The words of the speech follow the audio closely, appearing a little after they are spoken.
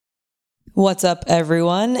What's up,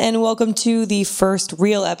 everyone, and welcome to the first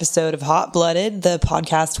real episode of Hot Blooded, the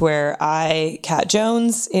podcast where I, Kat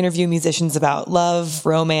Jones, interview musicians about love,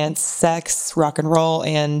 romance, sex, rock and roll,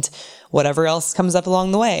 and whatever else comes up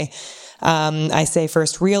along the way. I say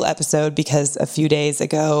first real episode because a few days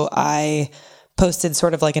ago I posted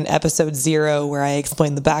sort of like an episode 0 where I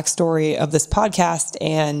explained the backstory of this podcast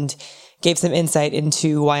and gave some insight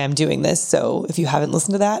into why I'm doing this. So if you haven't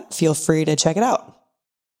listened to that, feel free to check it out.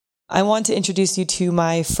 I want to introduce you to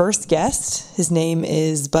my first guest. His name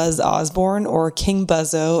is Buzz Osborne, or King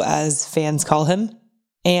Buzzo, as fans call him.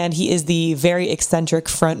 And he is the very eccentric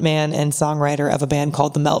frontman and songwriter of a band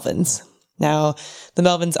called The Melvins. Now, The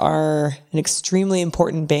Melvins are an extremely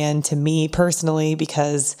important band to me personally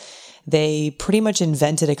because they pretty much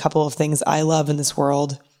invented a couple of things I love in this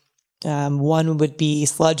world. One would be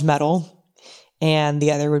sludge metal, and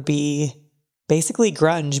the other would be basically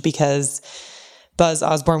grunge, because Buzz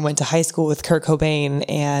Osborne went to high school with Kurt Cobain,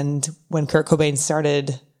 and when Kurt Cobain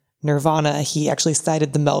started Nirvana, he actually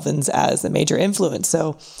cited the Melvins as a major influence.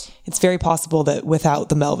 So it's very possible that without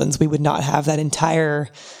the Melvins, we would not have that entire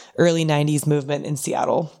early 90s movement in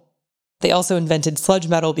Seattle. They also invented sludge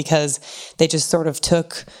metal because they just sort of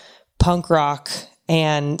took punk rock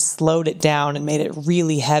and slowed it down and made it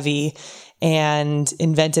really heavy and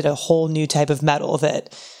invented a whole new type of metal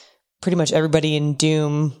that pretty much everybody in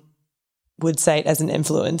Doom would cite as an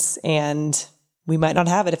influence, and we might not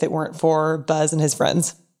have it if it weren't for Buzz and his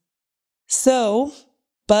friends. So,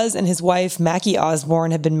 Buzz and his wife, Mackie Osborne,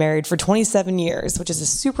 have been married for 27 years, which is a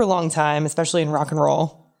super long time, especially in rock and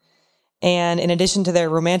roll. And in addition to their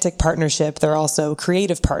romantic partnership, they're also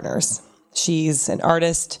creative partners. She's an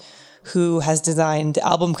artist who has designed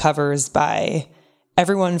album covers by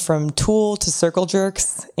everyone from Tool to Circle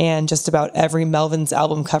Jerks, and just about every Melvins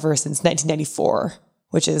album cover since 1994.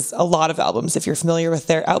 Which is a lot of albums. If you're familiar with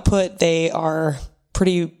their output, they are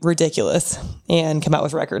pretty ridiculous and come out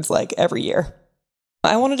with records like every year.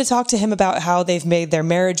 I wanted to talk to him about how they've made their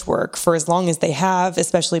marriage work for as long as they have,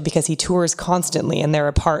 especially because he tours constantly and they're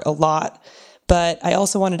apart a lot. But I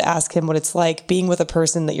also wanted to ask him what it's like being with a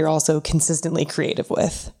person that you're also consistently creative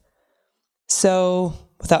with. So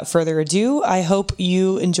without further ado, I hope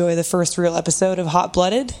you enjoy the first real episode of Hot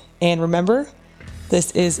Blooded. And remember,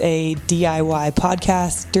 this is a DIY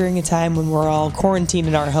podcast during a time when we're all quarantined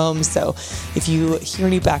in our homes, so if you hear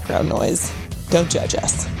any background noise, don't judge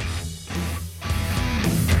us.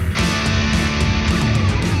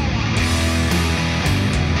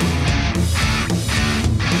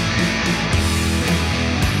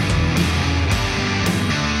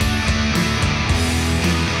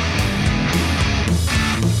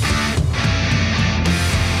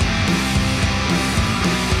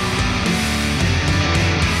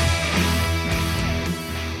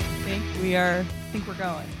 I think we're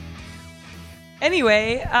going.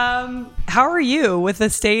 Anyway, how are you with the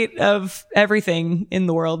state of everything in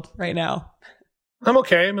the world right now? I'm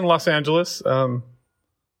okay. I'm in Los Angeles,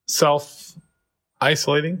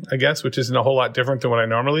 self-isolating, I guess, which isn't a whole lot different than what I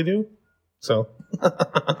normally do. So,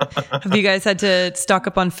 have you guys had to stock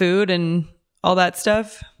up on food and all that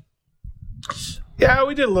stuff? Yeah,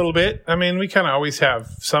 we did a little bit. I mean, we kind of always have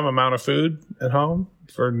some amount of food at home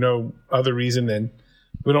for no other reason than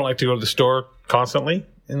we don't like to go to the store constantly,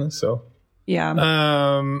 so yeah.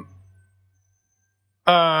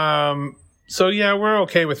 So yeah, we're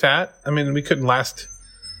okay with that. I mean, we couldn't last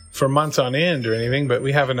for months on end or anything, but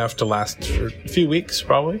we have enough to last for a few weeks,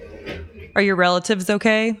 probably. Are your relatives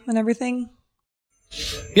okay and everything?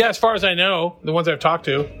 Yeah, as far as I know, the ones I've talked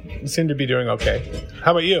to seem to be doing okay.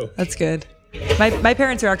 How about you? That's good. My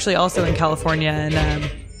parents are actually also in California,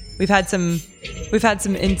 and We've had some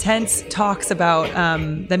intense talks about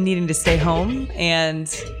them needing to stay home and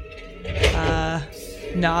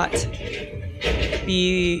not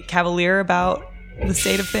be cavalier about the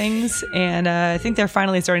state of things. And I think they're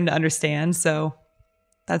finally starting to understand. So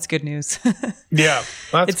that's good news. Yeah,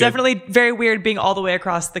 it's good. Definitely very weird being all the way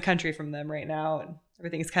across the country from them right now. And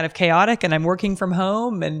everything is kind of chaotic, and I'm working from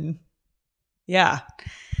home, and yeah.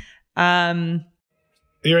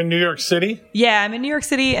 You're in New York City? Yeah, I'm in New York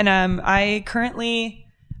City, and I currently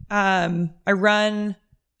I run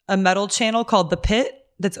a metal channel called The Pit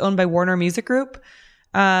that's owned by Warner Music Group.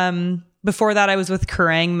 Before that, I was with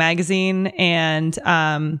Kerrang! Magazine, and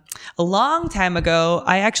a long time ago,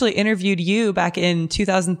 I actually interviewed you back in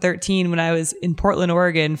 2013 when I was in Portland,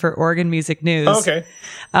 Oregon for Oregon Music News. Oh, okay.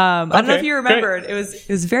 I don't know if you remembered. Great.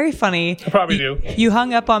 It was very funny. I probably do. You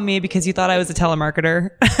hung up on me because you thought I was a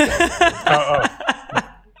telemarketer. Oh.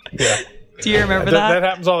 Yeah. Do you remember that? That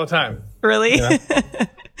happens all the time. Really? You know?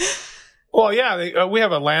 Well, yeah, we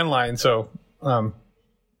have a landline, so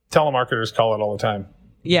telemarketers call it all the time.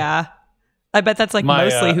 Yeah. I bet that's like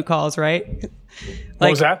mostly who calls, right? What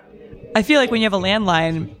was that? I feel like when you have a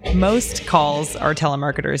landline, most calls are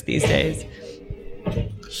telemarketers these days.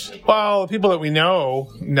 Well, people that we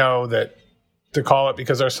know that to call it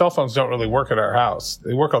because our cell phones don't really work at our house.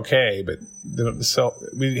 They work okay, but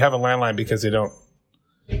we have a landline because we don't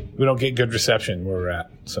get good reception where we're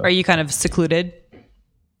at. So. Are you kind of secluded?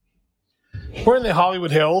 We're in the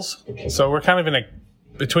Hollywood Hills, so we're kind of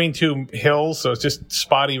between two hills, so it's just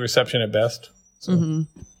spotty reception at best. So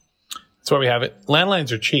that's why we have it.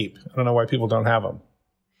 Landlines are cheap. I don't know why people don't have them.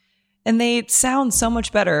 And they sound so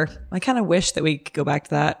much better. I kind of wish that we could go back to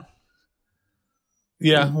that.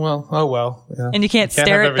 Yeah, well, oh well. Yeah. And you can't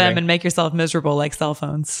stare at them and make yourself miserable like cell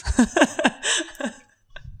phones.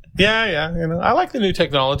 Yeah. I like the new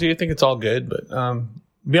technology. I think it's all good, but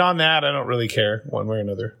beyond that, I don't really care one way or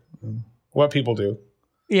another. What people do.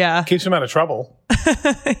 Yeah. Keeps them out of trouble.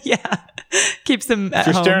 Yeah. Keeps them at If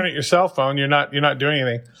you're home. staring at your cell phone, you're not doing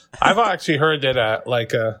anything. I've actually heard that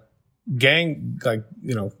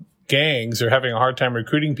gangs are having a hard time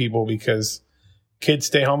recruiting people because kids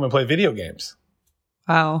stay home and play video games.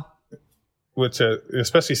 Wow. Which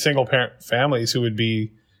especially single parent families who would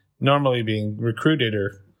be normally being recruited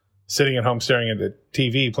or sitting at home staring at the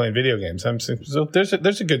TV playing video games. So there's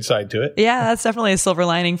a good side to it. Yeah, that's definitely a silver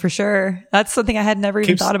lining for sure. That's something I had never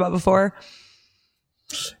even thought about before.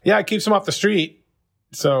 Yeah, it keeps them off the street.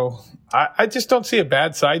 So I just don't see a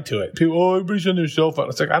bad side to it. People, everybody's on their cell phone.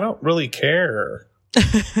 It's like, I don't really care.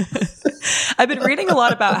 I've been reading a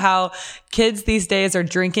lot about how kids these days are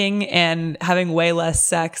drinking and having way less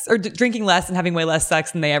sex, or drinking less and having way less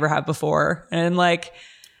sex than they ever have before. And like,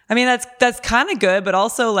 I mean, that's kind of good, but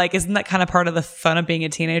also like, isn't that kind of part of the fun of being a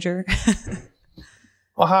teenager?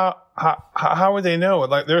 Well, how would they know?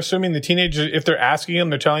 Like, they're assuming the teenagers, if they're asking them,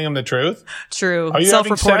 they're telling them the truth. True. Are you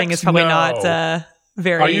Self-reporting is probably not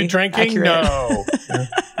very. Are you drinking? Accurate. No.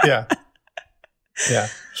 Yeah.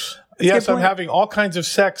 Yes, I'm having all kinds of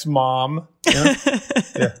sex, Mom. Yeah.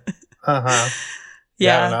 Yeah. Uh-huh.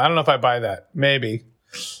 Yeah. I don't know if I buy that. Maybe.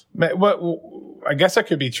 What? I guess that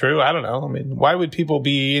could be true. I don't know. I mean, why would people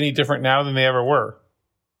be any different now than they ever were?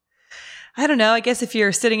 I don't know. I guess if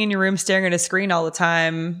you're sitting in your room staring at a screen all the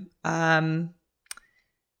time,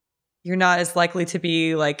 you're not as likely to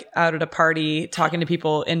be like out at a party talking to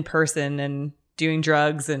people in person and doing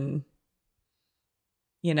drugs and,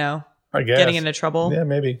 I guess getting into trouble. Yeah,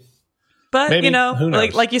 maybe. But, maybe. Who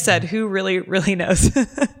knows? like you said, who really, really knows?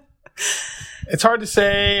 It's hard to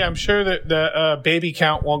say. I'm sure that the baby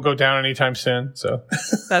count won't go down anytime soon. So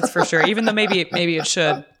that's for sure. Even though maybe it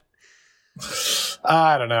should.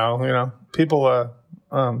 I don't know. People.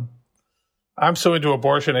 I'm so into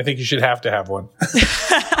abortion. I think you should have to have one.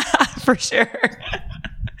 For sure.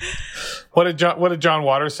 What did John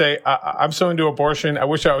Waters say? I'm so into abortion. I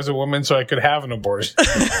wish I was a woman so I could have an abortion.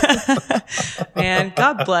 Man,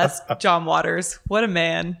 God bless John Waters. What a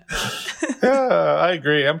man. Yeah, I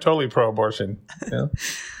agree. I'm totally pro-abortion. Yeah.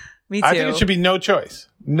 Me too. I think it should be no choice.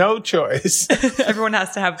 No choice. Everyone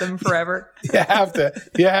has to have them forever. You have to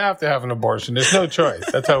have an abortion. There's no choice.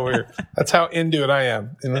 That's how into it I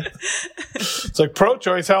am. It's like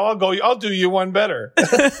pro-choice. I'll do you one better.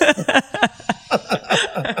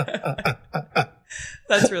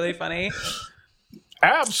 That's really funny.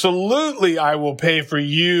 Absolutely, I will pay for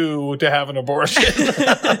you to have an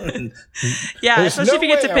abortion. Yeah, especially if you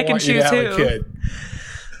get to pick and choose who.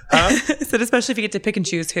 Huh? So especially if you get to pick and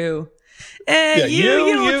choose who. You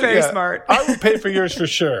don't look very smart. I will pay for yours for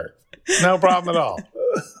sure. No problem at all.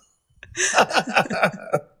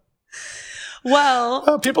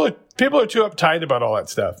 Well, people are too uptight about all that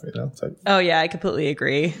stuff. It's like, oh yeah, I completely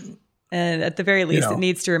agree. And at the very least, it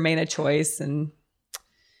needs to remain a choice. And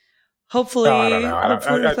hopefully, I don't know.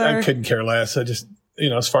 I couldn't care less. I just,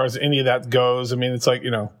 as far as any of that goes, I mean, it's like,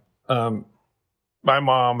 my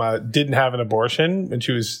mom didn't have an abortion when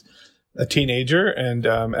she was a teenager. And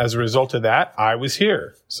as a result of that, I was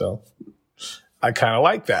here. So I kind of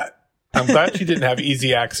like that. I'm glad she didn't have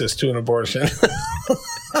easy access to an abortion.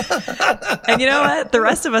 And you know what? The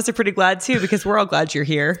rest of us are pretty glad too, because we're all glad you're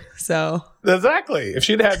here. So exactly. If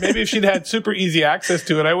she'd had super easy access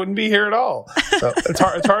to it, I wouldn't be here at all. So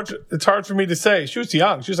it's hard for me to say. She was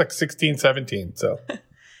young. She was like 16, 17. So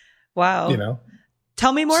wow.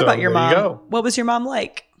 Tell me more about your mom. What was your mom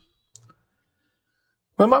like?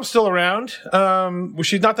 My mom's still around.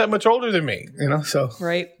 She's not that much older than me, so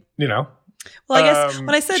right. Well, I guess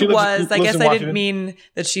when I said I guess I didn't mean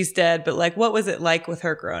that she's dead, but like, what was it like with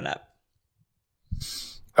her growing up?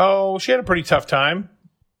 Oh, she had a pretty tough time.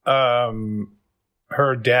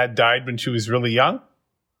 Her dad died when she was really young.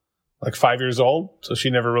 like 5 years old, so she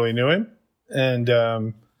never really knew him.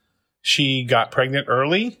 And she got pregnant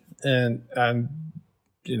early, and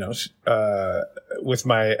you know, with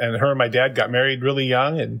her and my dad got married really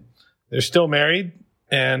young, and they're still married.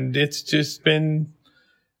 And it's just been,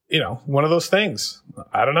 you know, one of those things.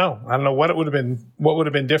 I don't know what would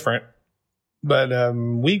have been different, but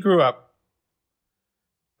we grew up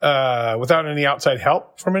without any outside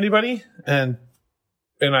help from anybody, and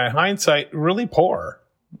in hindsight, really poor,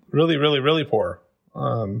 really poor.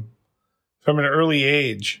 From an early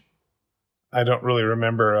age, I don't really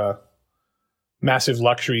remember massive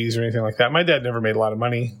luxuries or anything like that. My dad never made a lot of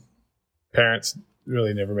money. Parents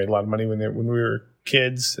really never made a lot of money when we were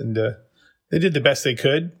kids, and they did the best they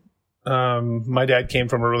could. My dad came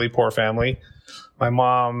from a really poor family. My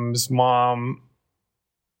mom's mom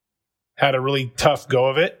had a really tough go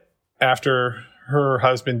of it after her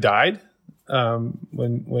husband died.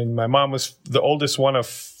 When my mom was the oldest one of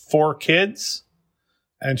 4 kids,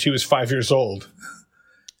 and she was 5 years old.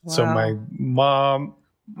 Wow. So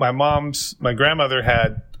my grandmother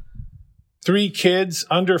had 3 kids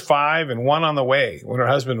under 5 and 1 on the way when her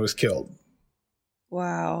husband was killed.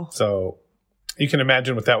 Wow. So you can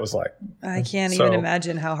imagine what that was like. I can't even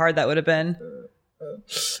imagine how hard that would have been.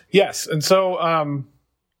 Yes. And so,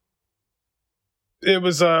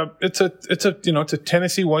 it's a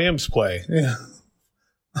Tennessee Williams play. Yeah.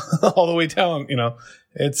 All the way down, you know,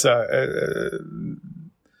 it's,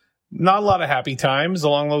 not a lot of happy times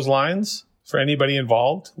along those lines for anybody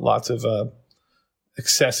involved. Lots of,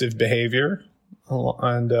 excessive behavior,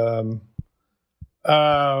 and,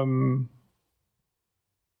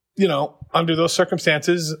 you know, under those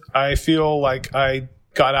circumstances, I feel like I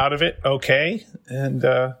got out of it okay, and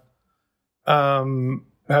have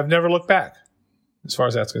never looked back as far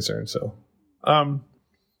as that's concerned. So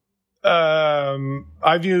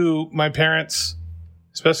I view my parents,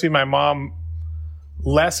 especially my mom,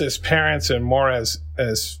 less as parents and more as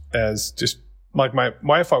just like my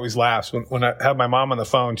wife always laughs when I have my mom on the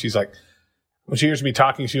phone. She's like, when she hears me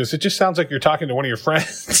talking, she goes, "It just sounds like you're talking to one of your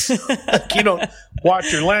friends. Like, you don't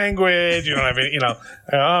watch your language. You don't have any, you know."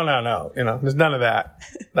 Oh, no. You know, there's none of that.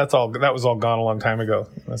 That was all gone a long time ago.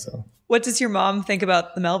 So. What does your mom think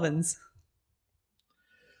about the Melvins?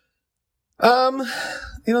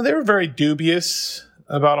 You know, they were very dubious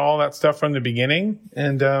about all that stuff from the beginning.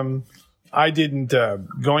 And, I didn't,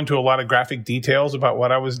 go into a lot of graphic details about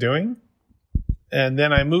what I was doing. And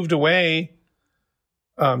then I moved away,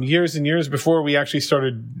 years and years before we actually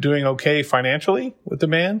started doing okay financially with the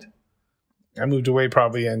band. I moved away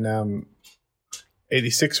probably in,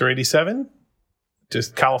 86 or 87 to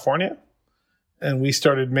California. And we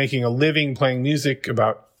started making a living playing music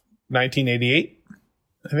about 1988,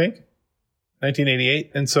 I think.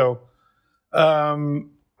 1988. And so, I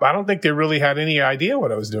don't think they really had any idea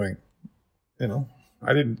what I was doing. You know,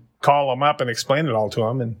 I didn't call them up and explain it all to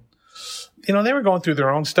them. And, you know, they were going through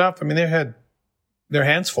their own stuff. I mean, they had their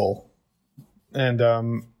hands full. And, I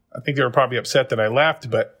think they were probably upset that I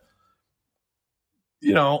left, but,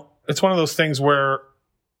 you know, it's one of those things where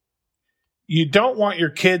you don't want your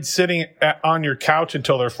kids sitting on your couch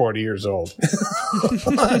until they're 40 years old.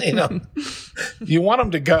 You know, you want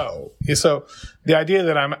them to go. So the idea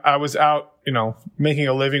that I was out, you know, making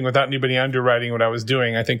a living without anybody underwriting what I was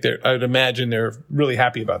doing, I think I would imagine they're really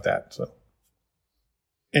happy about that. So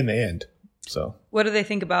in the end, so. What do they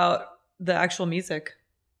think about the actual music?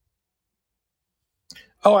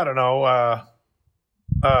 Oh, I don't know.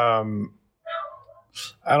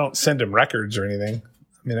 I don't send them records or anything.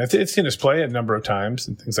 I mean, I've seen us play a number of times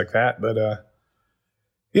and things like that. But,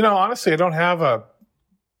 you know, honestly, I'm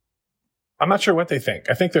not sure what they think.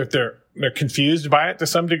 I think they're confused by it to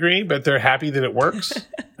some degree, but they're happy that it works.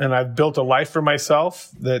 And I've built a life for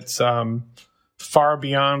myself that's far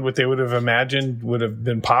beyond what they would have imagined would have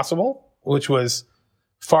been possible, which was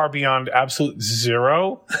far beyond absolute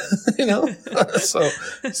zero, you know?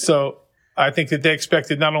 So I think that they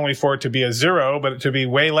expected not only for it to be a zero, but it to be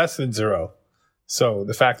way less than zero. So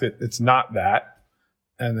the fact that it's not that,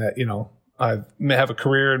 and that, you know, I have a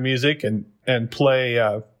career in music and play,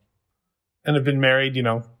 and have been married, you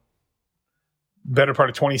know, better part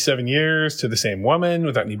of 27 years to the same woman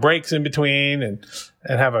without any breaks in between, and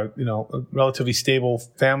have a, you know, a relatively stable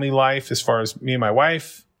family life as far as me and my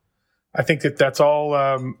wife. I think that that's all,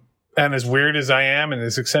 and as weird as I am and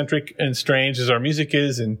as eccentric and strange as our music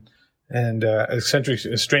is, and eccentric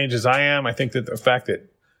and strange as I am, I think that the fact that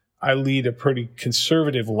I lead a pretty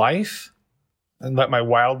conservative life and let my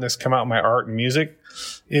wildness come out in my art and music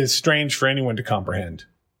is strange for anyone to comprehend,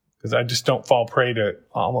 because I just don't fall prey to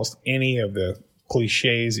almost any of the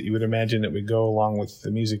cliches that you would imagine that would go along with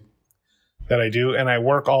the music that I do. And I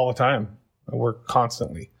work all the time. I work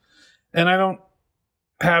constantly. And I don't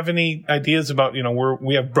have any ideas about,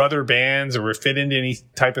 we have brother bands or we're fit into any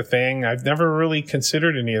type of thing. I've never really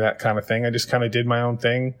considered any of that kind of thing. I just kind of did my own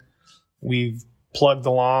thing. We've plugged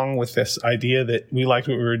along with this idea that we liked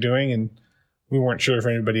what we were doing, and we weren't sure if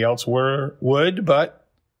anybody else would, but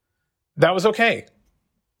that was okay.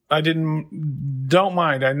 I don't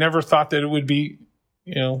mind. I never thought that it would be,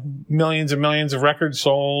 millions and millions of records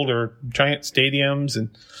sold or giant stadiums. And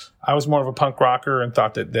I was more of a punk rocker and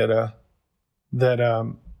thought that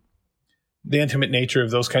the intimate nature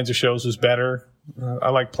of those kinds of shows was better. I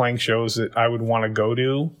like playing shows that I would want to go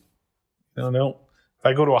to. If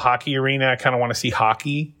I go to a hockey arena, I kind of want to see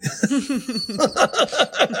hockey.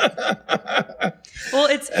 Well,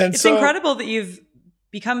 it's incredible that you've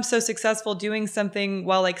become so successful doing something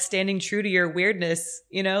while like standing true to your weirdness,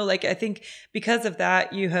 like I think because of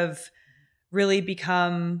that, you have really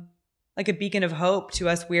become like a beacon of hope to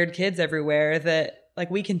us weird kids everywhere that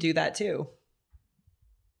like we can do that too.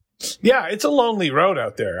 Yeah, it's a lonely road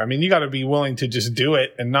out there. I mean, you got to be willing to just do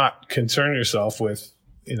it and not concern yourself with,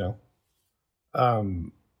 there's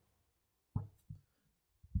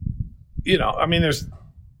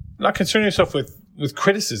not concern yourself with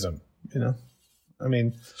criticism, I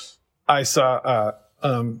mean, I saw,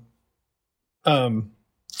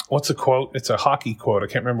 what's a quote? It's a hockey quote. I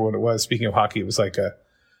can't remember what it was. Speaking of hockey, it was like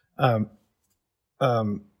I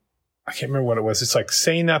can't remember what it was. It's like,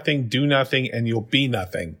 say nothing, do nothing, and you'll be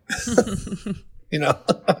nothing.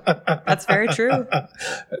 That's very true.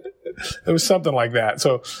 It was something like that.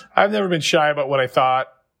 So I've never been shy about what I thought.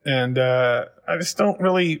 And I just don't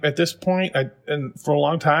really, at this point, and for a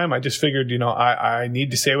long time, I just figured, I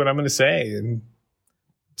need to say what I'm going to say. And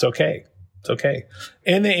it's okay. It's okay.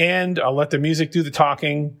 In the end, I'll let the music do the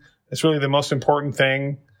talking. It's really the most important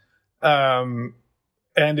thing. And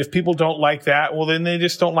if people don't like that, well, then they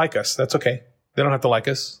just don't like us. That's okay. They don't have to like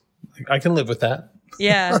us. I can live with that.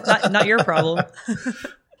 Yeah, not your problem.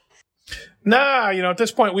 Nah, at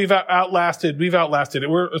this point we've outlasted it.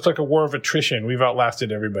 It's like a war of attrition. We've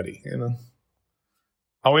outlasted everybody,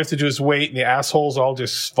 All we have to do is wait, and the assholes all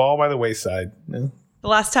just fall by the wayside. The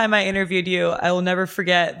last time I interviewed you, I will never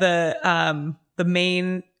forget the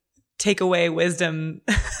main takeaway wisdom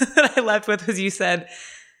that I left with was you said,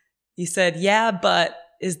 yeah, but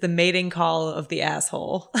is the mating call of the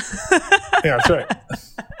asshole. Yeah, that's right.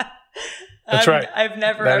 That's right. I've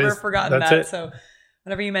never ever forgotten that. It. So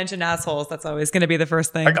whenever you mention assholes, that's always going to be the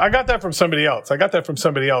first thing. I got that from somebody else.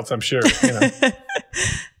 I'm sure.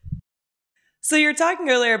 So you were talking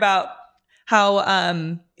earlier about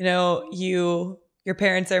how, your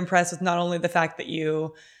parents are impressed with not only the fact that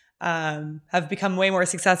you have become way more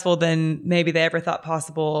successful than maybe they ever thought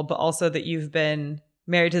possible, but also that you've been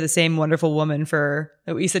married to the same wonderful woman for,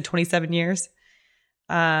 you said 27 years.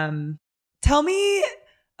 Tell me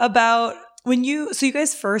about you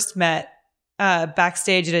guys first met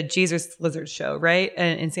backstage at a Jesus Lizard show, right?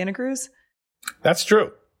 In Santa Cruz? That's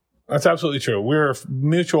true. That's absolutely true. We were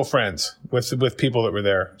mutual friends with people that were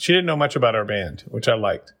there. She didn't know much about our band, which I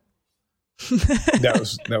liked.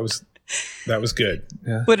 That was good.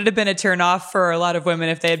 Yeah. Would it have been a turn off for a lot of women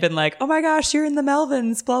if they had been like, "Oh my gosh, you're in the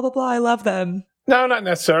Melvins, blah blah blah, I love them"? No, not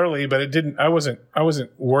necessarily, but it didn't. I wasn't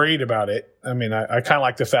worried about it. I mean, I kind of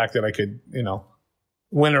liked the fact that I could,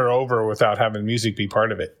 win her over without having music be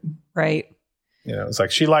part of it. Right. It's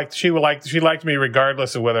like she liked me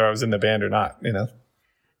regardless of whether I was in the band or not.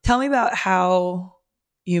 Tell me about how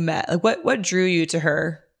you met. Like, what drew you to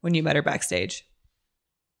her when you met her backstage?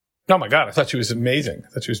 Oh my God, I thought she was amazing. I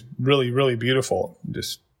thought she was really, really beautiful.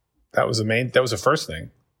 That was the first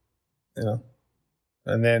thing,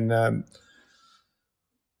 and then,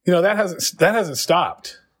 that hasn't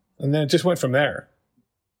stopped. And then it just went from there.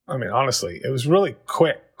 I mean, honestly, it was really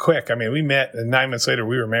quick. I mean, we met and 9 months later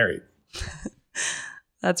we were married.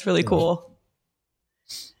 That's really cool.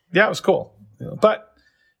 Yeah, it was cool. But,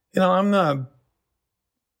 I'd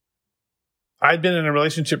been in a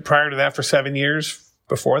relationship prior to that for 7 years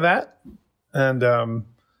before that. And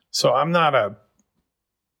so I'm not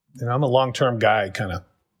I'm a long-term guy, kind of.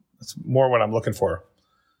 That's more what I'm looking for.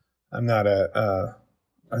 I'm not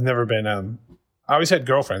I've never been, I always had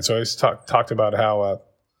girlfriends. So I always talked about how,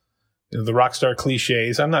 the rock star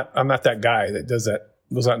cliches. I'm not that guy that does that,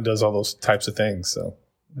 goes out and does all those types of things. So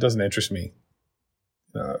it doesn't interest me.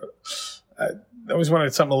 I always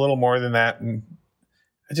wanted something a little more than that. And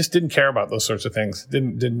I just didn't care about those sorts of things.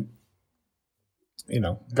 Didn't,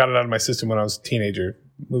 got it out of my system when I was a teenager,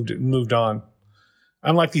 moved on.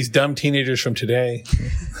 I'm like these dumb teenagers from today.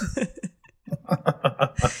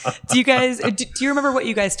 Do you remember what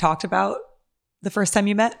you guys talked about the first time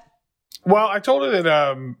you met? Well, I told her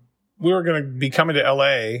that we were going to be coming to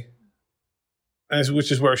LA,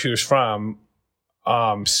 which is where she was from,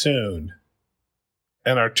 soon.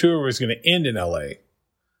 And our tour was going to end in LA.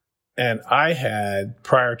 And I had,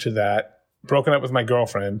 prior to that, broken up with my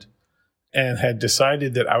girlfriend and had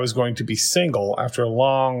decided that I was going to be single after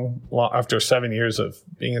after 7 years of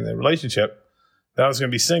being in the relationship, that I was going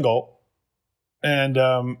to be single.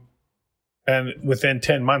 And within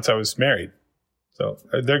 10 months, I was married. So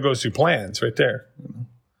there goes your plans right there.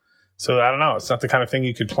 So I don't know. It's not the kind of thing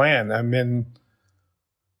you could plan. I mean,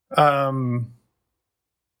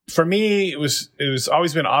 for me, it was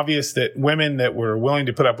always been obvious that women that were willing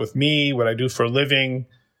to put up with me, what I do for a living,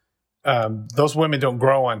 those women don't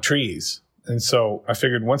grow on trees. And so I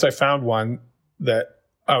figured once I found one that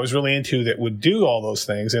I was really into that would do all those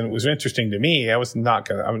things and it was interesting to me, I'm not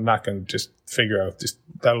going to just figure out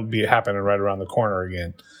that'll be happening right around the corner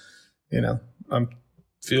again. I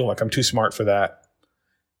feel like I'm too smart for that.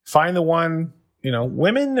 Find the one,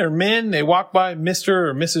 women or men, they walk by Mr.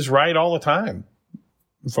 or Mrs. Right all the time.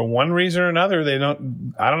 For one reason or another,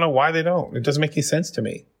 I don't know why they don't. It doesn't make any sense to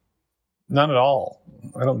me. None at all.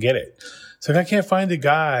 I don't get it. It's like, I can't find a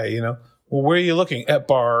guy, Well, where are you looking? At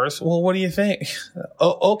bars. Well, what do you think?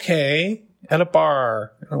 Oh, okay. At a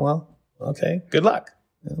bar. Well, okay. Good luck.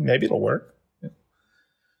 Maybe it'll work.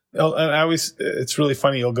 Oh, and it's really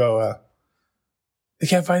funny. You'll go, I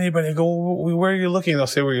can't find anybody. I go, well, where are you looking? They'll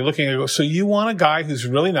say, where are you looking? I go, so you want a guy who's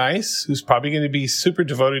really nice, who's probably going to be super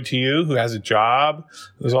devoted to you, who has a job,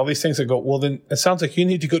 who's all these things. I go, well, then it sounds like you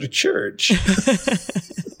need to go to church.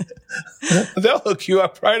 They'll hook you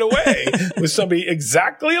up right away with somebody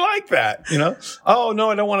exactly like that, Oh, no,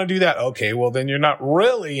 I don't want to do that. Okay, well, then you're not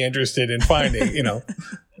really interested in finding,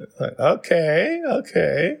 Okay.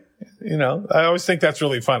 I always think that's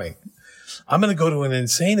really funny. I'm going to go to an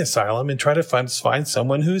insane asylum and try to find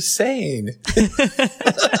someone who's sane.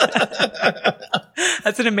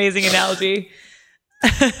 That's an amazing analogy.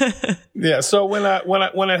 Yeah. So when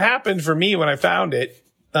it happened for me, when I found it,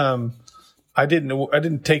 I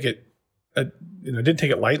didn't take it, didn't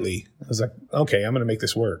take it lightly. I was like, okay, I'm going to make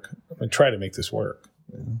this work. I'm going to try to make this work.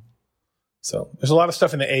 So there's a lot of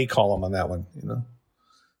stuff in the A column on that one.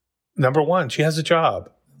 Number one, she has a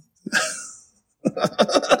job.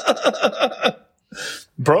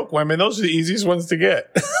 Broke women, those are the easiest ones to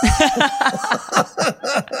get.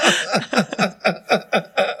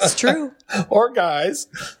 It's true. Or guys.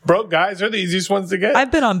 Broke guys are the easiest ones to get.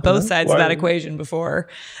 I've been on both sides of that equation before.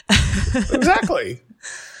 Exactly.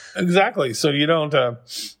 So you don't,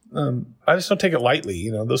 I just don't take it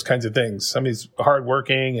lightly, those kinds of things. Somebody's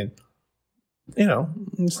hardworking and,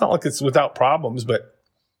 it's not like it's without problems, but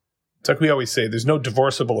it's like we always say, there's no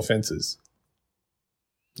divorceable offenses.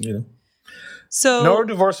 So no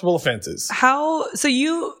divorceable offenses. So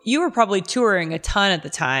you were probably touring a ton at the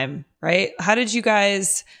time, right? How did you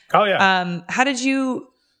guys? Oh yeah. How did you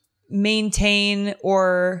maintain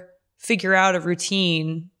or figure out a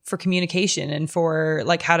routine for communication and for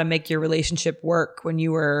like how to make your relationship work when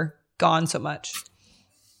you were gone so much?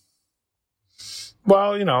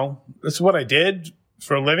 Well, it's what I did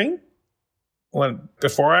for a living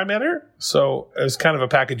before I met her. So it was kind of a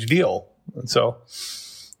package deal. And so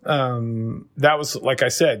that was, like I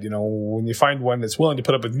said, when you find one that's willing to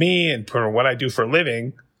put up with me and for what I do for a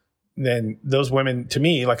living, then those women, to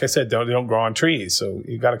me, like I said, they don't grow on trees. So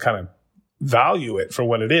you got to kind of value it for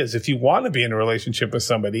what it is. If you want to be in a relationship with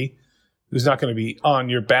somebody who's not going to be on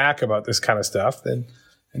your back about this kind of stuff, and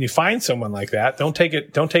you find someone like that, don't take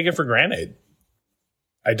it for granted.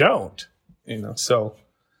 I don't, so,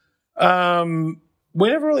 we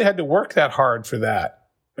never really had to work that hard for that.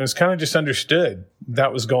 It was kind of just understood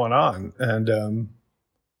that was going on. And,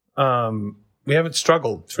 we haven't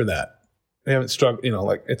struggled for that. We haven't struggled,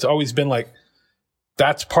 it's always been like,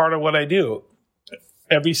 that's part of what I do.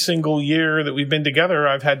 Every single year that we've been together,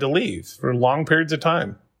 I've had to leave for long periods of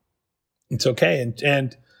time. It's okay.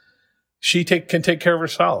 And she can take care of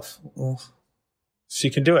herself. Well, she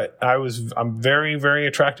can do it. I'm very, very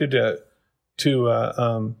attracted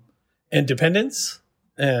to independence.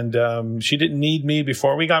 And she didn't need me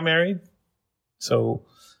before we got married. So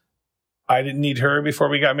I didn't need her before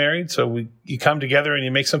we got married. So you come together and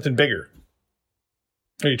you make something bigger.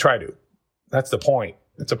 Or you try to. That's the point.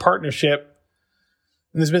 It's a partnership.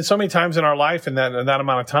 And there's been so many times in our life in that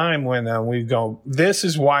amount of time when we go, this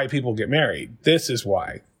is why people get married. This is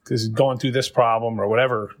why. Because going through this problem or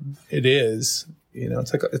whatever it is,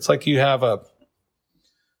 it's like you have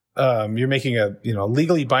you're making a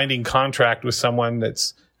legally binding contract with someone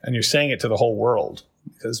and you're saying it to the whole world.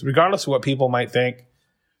 Because regardless of what people might think,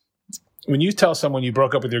 when you tell someone you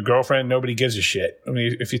broke up with your girlfriend, nobody gives a shit. I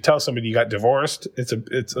mean, if you tell somebody you got divorced, it's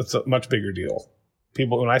a much bigger deal.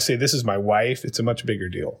 People, when I say this is my wife, it's a much bigger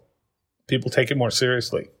deal. People take it more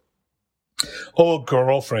seriously. Oh,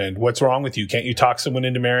 girlfriend, what's wrong with you? Can't you talk someone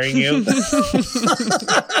into marrying you? You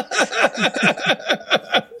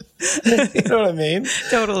know what I mean?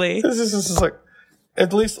 Totally. This is like,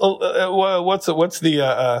 at least, what's the,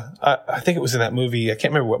 I think it was in that movie. I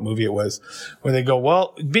can't remember what movie it was, where they go,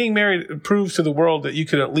 well, being married proves to the world that you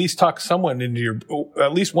could at least talk someone into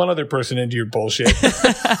at least one other person into your bullshit.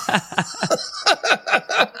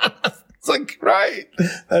 It's like, right.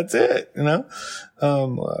 That's it. You know?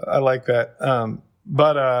 I like that.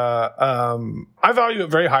 But I value it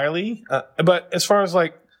very highly. But as far as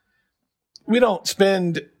like, we don't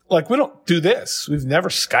do this. We've never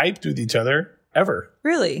Skyped with each other. Ever.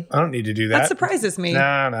 Really? I don't need to do that. That surprises me.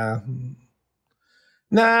 Nah,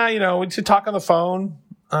 we should talk on the phone.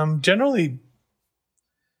 Generally,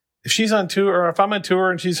 if she's on tour or if I'm on tour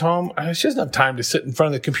and she's home, she doesn't have time to sit in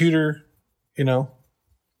front of the computer,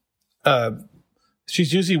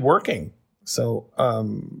 she's usually working. So,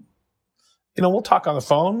 we'll talk on the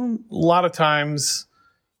phone. A lot of times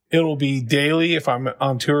it'll be daily if I'm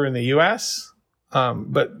on tour in the US,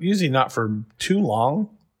 but usually not for too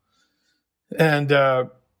long. And we're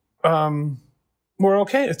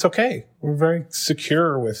okay. It's okay. We're very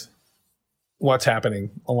secure with what's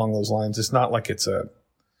happening along those lines. It's not like it's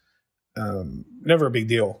never a big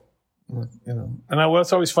deal, And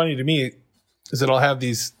what's always funny to me is that I'll have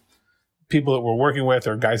these people that we're working with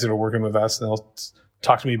or guys that are working with us, and they'll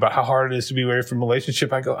talk to me about how hard it is to be away from a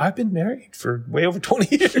relationship. I go, I've been married for way over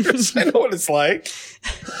 20 years. I know what it's like.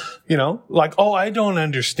 Like, oh, I don't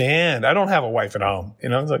understand. I don't have a wife at home.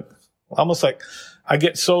 It's like, almost like I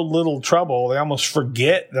get so little trouble, they almost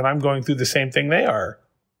forget that I'm going through the same thing they are.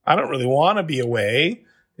 I don't really want to be away.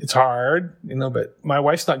 It's hard, but my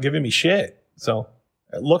wife's not giving me shit. So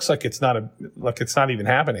it looks like it's not even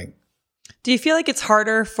happening. Do you feel like it's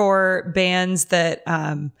harder for bands that,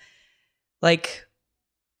 like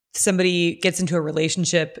somebody gets into a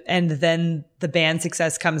relationship and then the band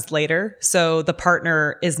success comes later? So the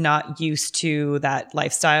partner is not used to that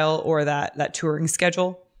lifestyle or that touring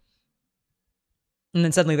schedule? And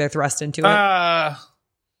then suddenly they're thrust into it. I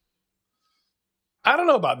don't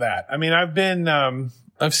know about that. I mean, I've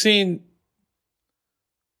seen,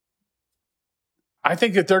 I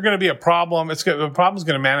think that they're going to be a problem. The problem's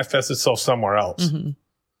going to manifest itself somewhere else. Mm-hmm.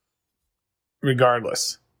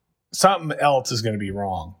 Regardless. Something else is going to be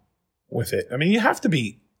wrong with it. I mean, you have to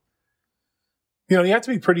be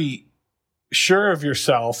pretty sure of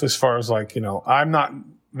yourself as far as like, I'm not,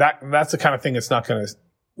 that's the kind of thing that's not going to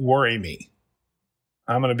worry me.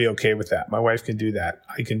 I'm going to be okay with that. My wife can do that.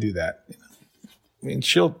 I can do that. I mean,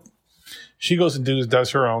 she goes and does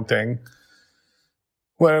her own thing,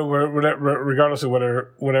 whatever, regardless of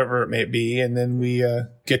whatever it may be. And then we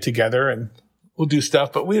get together and we'll do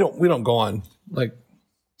stuff, but we don't go on like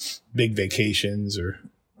big vacations or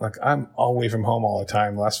like I'm all away from home all the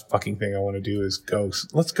time. The last fucking thing I want to do is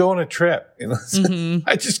let's go on a trip. Mm-hmm.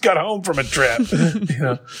 I just got home from a trip,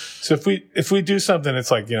 So if we do something, it's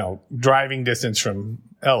like, driving distance from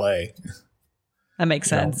LA. That makes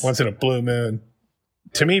sense. Once in a blue moon.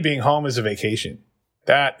 To me, being home is a vacation.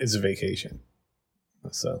 That is a vacation.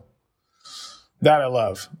 So that I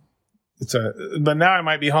love. But now I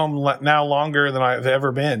might be home now longer than I've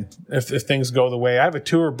ever been if things go the way. I have a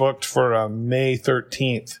tour booked for May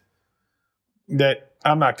 13th that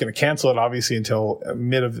I'm not going to cancel it obviously until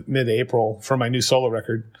mid-April for my new solo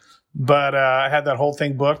record. But I had that whole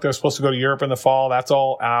thing booked. I was supposed to go to Europe in the fall. That's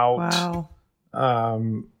all out.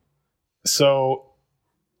 Wow. So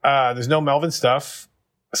there's no Melvin stuff.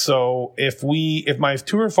 So if my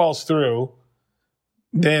tour falls through,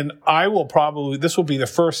 then this will be the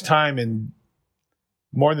first time in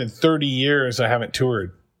more than 30 years I haven't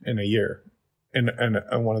toured in a year, in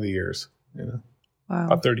one of the years, Wow.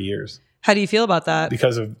 About 30 years. How do you feel about that?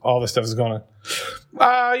 Because of all the stuff that's going on.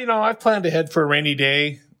 I've planned ahead for a rainy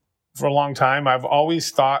day for a long time. I've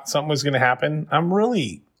always thought something was going to happen. I'm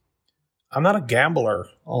not a gambler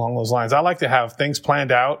along those lines. I like to have things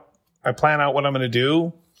planned out. I plan out what I'm going to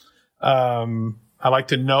do. I like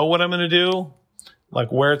to know what I'm going to do. Like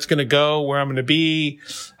where it's going to go, where I'm going to be,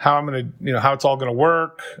 how I'm going to, how it's all going to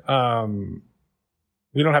work.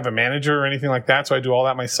 We don't have a manager or anything like that. So I do all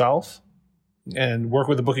that myself and work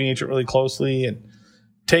with the booking agent really closely and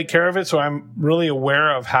take care of it. So I'm really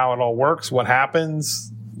aware of how it all works, what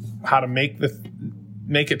happens, how to make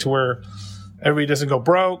it to where everybody doesn't go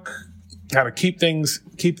broke, how to keep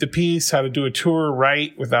the peace, how to do a tour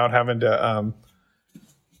right without having to,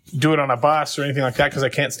 do it on a bus or anything like that because I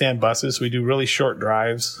can't stand buses. We do really short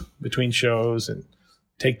drives between shows and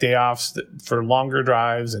take day offs for longer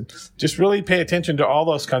drives and just really pay attention to all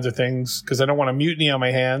those kinds of things because I don't want a mutiny on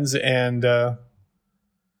my hands. And but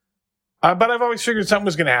I've always figured something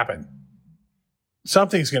was going to happen.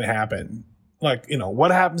 Something's going to happen. Like,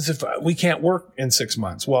 what happens if we can't work in 6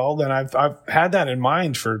 months? Well, then I've had that in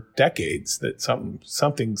mind for decades that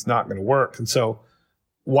something's not going to work. And so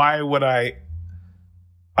why would I've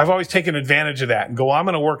always taken advantage of that and go, I'm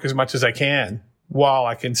going to work as much as I can while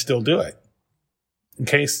I can still do it in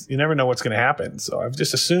case you never know what's going to happen. So I've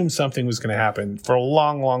just assumed something was going to happen for a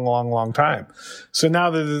long, long, long, long time. So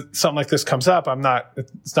now that something like this comes up,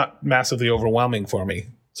 it's not massively overwhelming for me.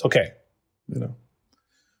 It's okay.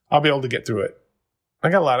 I'll be able to get through it. We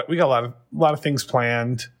got a lot of things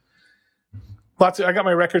planned. I got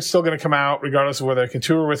my record still going to come out regardless of whether I can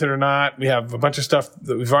tour with it or not. We have a bunch of stuff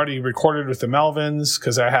that we've already recorded with the Melvins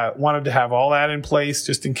because I wanted to have all that in place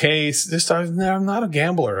just in case. I'm not a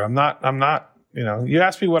gambler. I'm not. You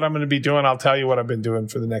ask me what I'm going to be doing, I'll tell you what I've been doing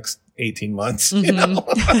for the next 18 months. Mm-hmm.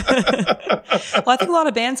 Well, I think a lot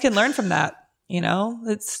of bands can learn from that.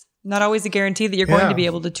 It's not always a guarantee that you're going to be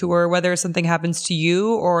able to tour, whether something happens to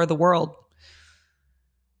you or the world.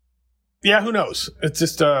 Yeah, who knows? It's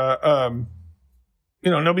just,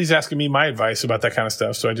 nobody's asking me my advice about that kind of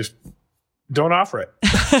stuff, so I just don't offer it.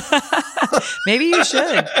 Maybe you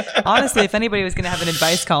should. Honestly, if anybody was going to have an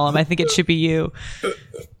advice column, I think it should be you.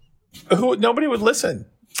 Nobody would listen.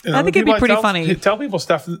 I think it'd be pretty funny. Tell people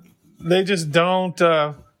stuff. They just don't.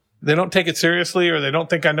 They don't take it seriously, or they don't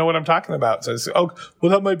think I know what I'm talking about. So I say,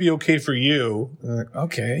 well, that might be okay for you. Like,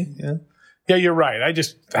 okay, yeah, you're right. I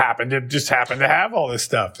just happened to have all this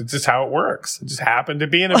stuff. It's just how it works. I just happened to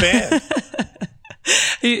be in a band.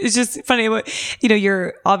 It's just funny.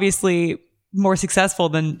 You're obviously more successful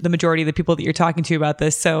than the majority of the people that you're talking to about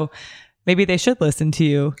this. So maybe they should listen to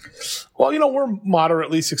you. Well, we're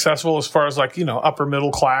moderately successful as far as upper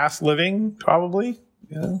middle class living, probably.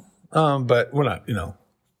 Yeah. But we're not,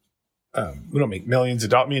 we don't make millions of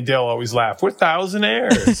dollars. Me and Dale always laugh. We're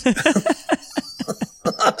thousandaires.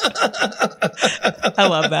 I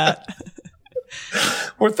love that.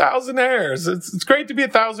 We're thousandaires. It's great to be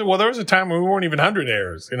 1,000. Well, there was a time when we weren't even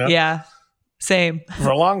 100aires, Yeah, same. For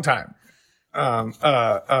a long time.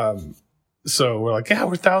 So we're like, yeah,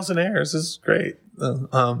 we're thousandaires. This is great.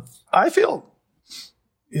 I feel,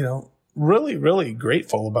 really, really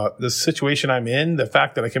grateful about the situation I'm in. The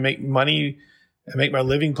fact that I can make money and make my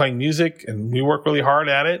living playing music, and we work really hard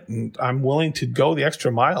at it. And I'm willing to go the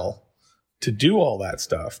extra mile to do all that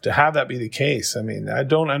stuff, to have that be the case. I mean, I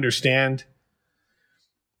don't understand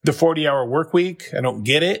the 40-hour work week. I don't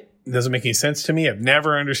get it. It doesn't make any sense to me. I've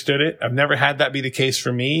never understood it. I've never had that be the case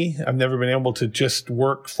for me. I've never been able to just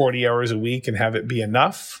work 40 hours a week and have it be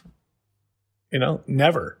enough.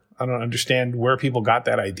 Never. I don't understand where people got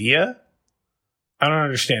that idea. I don't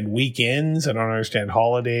understand weekends. I don't understand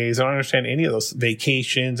holidays. I don't understand any of those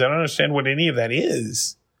vacations. I don't understand what any of that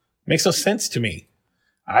is. It makes no sense to me.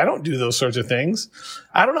 I don't do those sorts of things.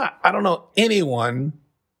 I don't know anyone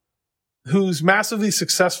who's massively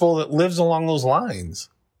successful that lives along those lines.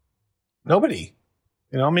 Nobody.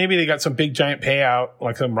 Maybe they got some big giant payout,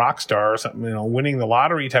 like some rock star or something, winning the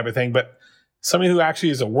lottery type of thing. But somebody who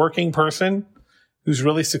actually is a working person who's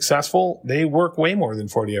really successful, they work way more than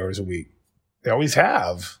 40 hours a week. They always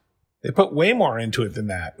have. They put way more into it than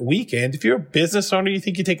that. Weekend. If you're a business owner, you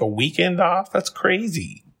think you take a weekend off? That's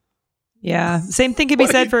crazy. Yeah. Same thing could be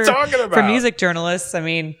said for music journalists. I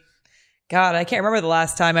mean, God, I can't remember the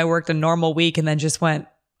last time I worked a normal week and then just went,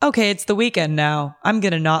 okay, it's the weekend now. I'm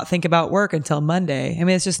going to not think about work until Monday. I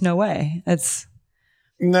mean, it's just no way.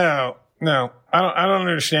 No, I don't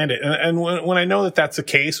understand it. And when I know that that's the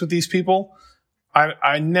case with these people,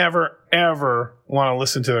 I never, ever want to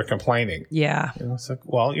listen to their complaining. Yeah. It's like,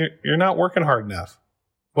 well, you're not working hard enough.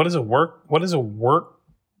 What is a work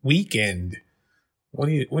weekend? What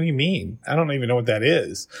do you mean? I don't even know what that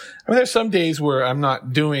is. I mean, there's some days where I'm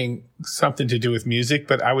not doing something to do with music,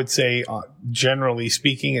 but I would say, generally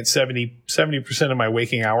speaking, it's 70% of my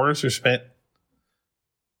waking hours are spent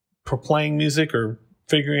playing music or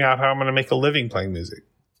figuring out how I'm going to make a living playing music.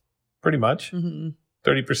 Pretty much. Mm-hmm.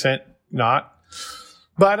 30% not.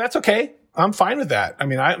 But that's okay. I'm fine with that. I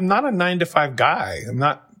mean, I'm not a 9-to-5 guy. I'm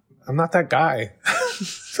not that guy.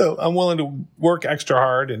 So I'm willing to work extra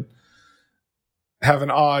hard and have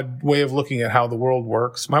an odd way of looking at how the world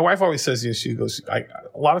works. My wife always says, she goes, a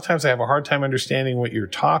lot of times I have a hard time understanding what you're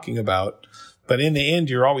talking about, but in the end,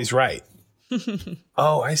 you're always right.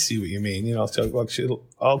 Oh, I see what you mean. So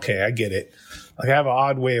okay, I get it. Like, I have an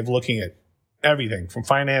odd way of looking at everything from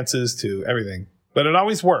finances to everything. but it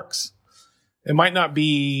always works. It might not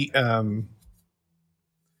be the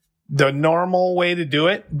normal way to do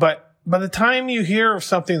it, but by the time you hear of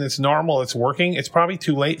something that's normal, that's working, it's probably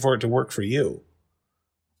too late for it to work for you.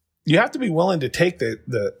 You have to be willing to take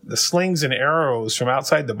the slings and arrows from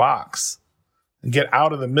outside the box and get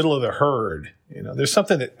out of the middle of the herd. You know, there's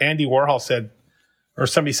something that Andy Warhol said, or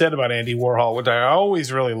somebody said about Andy Warhol, which I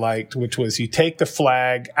always really liked, which was you take the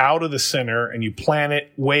flag out of the center and you plant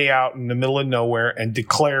it way out in the middle of nowhere and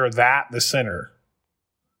declare that the center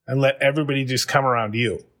and let everybody just come around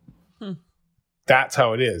you. That's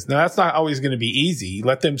how it is. Now, that's not always going to be easy.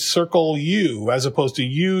 Let them circle you as opposed to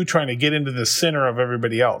you trying to get into the center of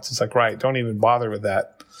everybody else. It's like, right, don't even bother with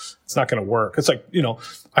that. It's not going to work. It's like, you know,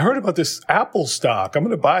 I heard about this Apple stock. I'm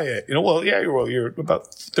going to buy it. You know, well, yeah, you're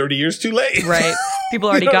about 30 years too late. Right. People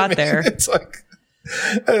already got there. It's like,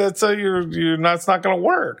 so you're not, it's not going to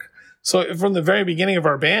work. So from the very beginning of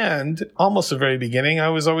our band, almost the very beginning, I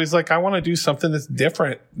was always like, I want to do something that's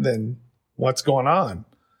different than what's going on.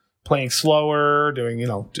 Playing slower, doing, you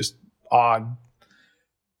know, just odd,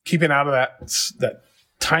 keeping out of that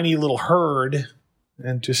tiny little herd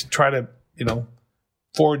and just try to, you know,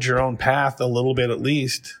 forge your own path a little bit at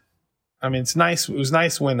least. I mean, it's nice. It was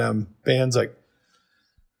nice when bands like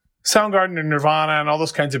Soundgarden and Nirvana and all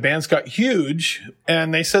those kinds of bands got huge,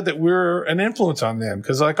 and they said that we were an influence on them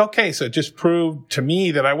because, like, okay, so it just proved to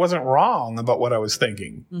me that I wasn't wrong about what I was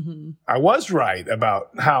thinking. Mm-hmm. I was right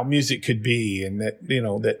about how music could be, and that, you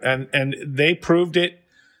know, that, and they proved it.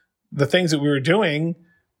 The things that we were doing,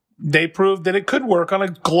 they proved that it could work on a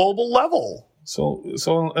global level. So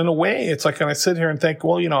in a way, it's like, and I sit here and think,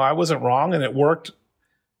 well, you know, I wasn't wrong, and it worked.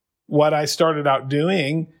 What I started out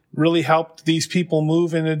doing really helped these people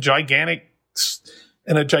move in a gigantic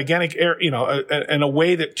area, you know, in a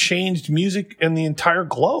way that changed music in the entire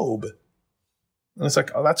globe. And it's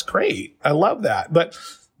like, oh, that's great. I love that. But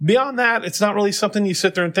beyond that, it's not really something you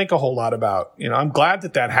sit there and think a whole lot about. You know, I'm glad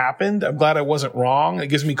that happened. I'm glad I wasn't wrong. It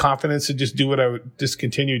gives me confidence to just do what I would just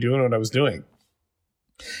continue doing what I was doing.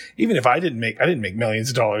 Even if I didn't make millions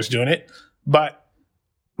of dollars doing it, but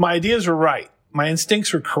my ideas were right. My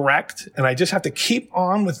instincts were correct, and I just have to keep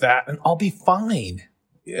on with that, and I'll be fine.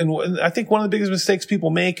 And I think one of the biggest mistakes people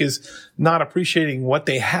make is not appreciating what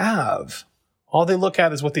they have. All they look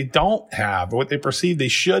at is what they don't have or what they perceive they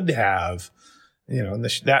should have. You know, and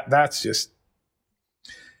that's just,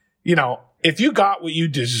 you know, if you got what you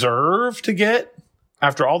deserve to get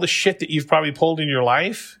after all the shit that you've probably pulled in your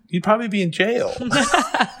life, you'd probably be in jail.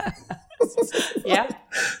 Yeah.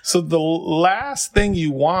 So the last thing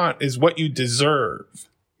you want is what you deserve.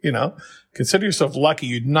 You know, consider yourself lucky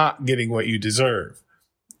you're not getting what you deserve.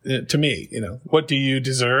 To me, you know, what do you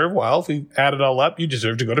deserve? Well, if we add it all up, you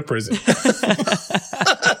deserve to go to prison.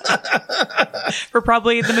 For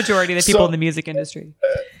probably the majority of the people in the music industry.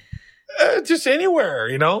 Just anywhere,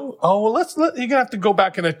 you know. Oh, well, you're going to have to go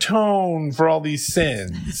back and atone for all these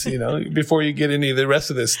sins, you know, before you get any of the rest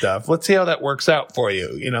of this stuff. Let's see how that works out for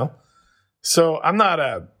you, you know. So I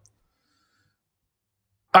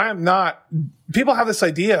am not, people have this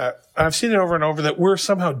idea, and I've seen it over and over, that we're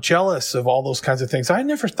somehow jealous of all those kinds of things. I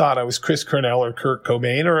never thought I was Chris Cornell or Kurt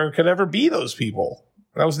Cobain or could ever be those people.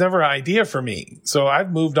 That was never an idea for me. So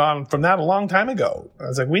I've moved on from that a long time ago. I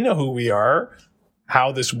was like, we know who we are,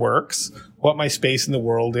 how this works, what my space in the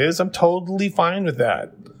world is. I'm totally fine with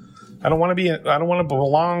that. I don't want to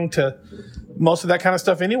belong to most of that kind of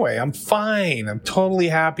stuff anyway. I'm fine. I'm totally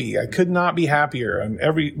happy. I could not be happier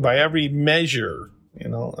by every measure. You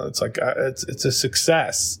know, it's like, it's a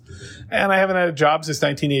success. And I haven't had a job since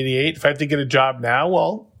 1988. If I have to get a job now,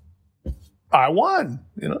 well, I won,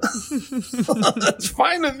 you know. That's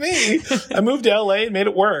fine with me. I moved to LA and made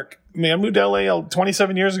it work. I mean, I moved to LA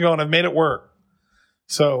 27 years ago and I've made it work.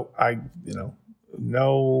 So you know,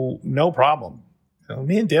 no problem. You know,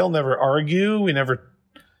 me and Dale never argue. We never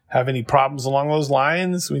have any problems along those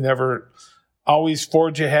lines. We never always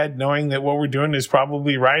forge ahead knowing that what we're doing is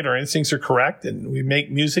probably right. Our instincts are correct, and we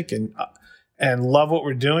make music and love what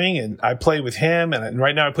we're doing. And I play with him, and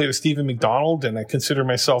right now I play with Stephen McDonald, and I consider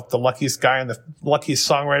myself the luckiest guy and the luckiest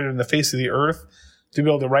songwriter in the face of the earth to be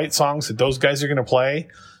able to write songs that those guys are going to play.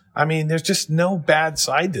 I mean, there's just no bad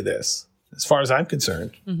side to this as far as I'm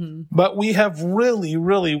concerned. Mm-hmm. But we have really,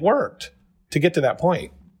 really worked to get to that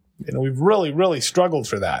point. You know, we've really, really struggled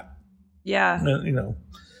for that. Yeah. You know,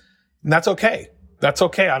 and that's okay. That's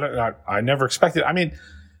okay. I never expected. I mean,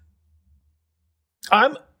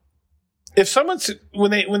 if someone's,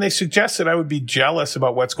 when they suggest that I would be jealous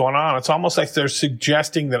about what's going on, it's almost like they're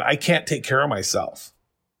suggesting that I can't take care of myself,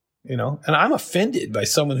 you know, and I'm offended by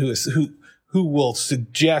someone who will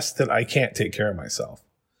suggest that I can't take care of myself.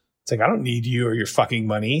 It's It's like, I don't need you or your fucking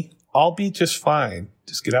money. I'll be just fine.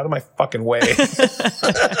 Just get out of my fucking way.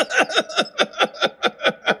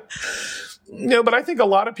 No, but I think a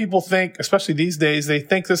lot of people think, especially these days, they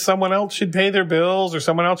think that someone else should pay their bills or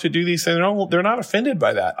someone else should do these things. No, they're not offended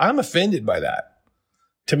by that. I'm offended by that.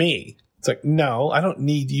 To me, it's like, no, I don't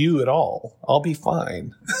need you at all. I'll be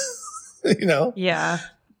fine. You know? Yeah.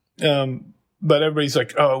 But everybody's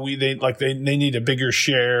like, oh, they need a bigger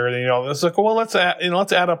share. And, you know, it's like, well, let's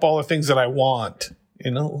add up all the things that I want.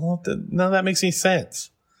 You know, well, none of that makes any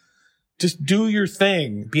sense. Just do your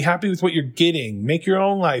thing. Be happy with what you're getting. Make your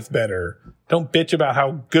own life better. Don't bitch about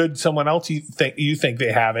how good someone else you think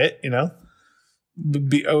they have it. You know,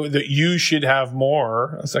 that you should have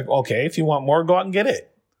more. It's like, okay, if you want more, go out and get it.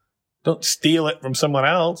 Don't steal it from someone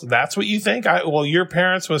else. That's what you think? Well, your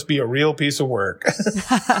parents must be a real piece of work.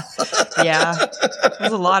 Yeah.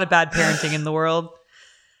 There's a lot of bad parenting in the world.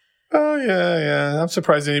 Oh, yeah. I'm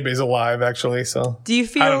surprised anybody's alive, actually. So, do you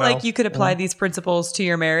feel like you could apply these principles to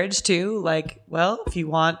your marriage too? Like, well, if you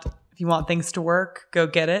want things to work, go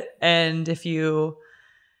get it. And if you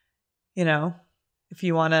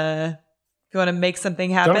want to make something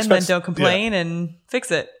happen, then don't complain and fix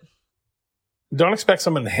it. Don't expect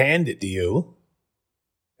someone to hand it to you.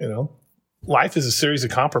 You know, life is a series of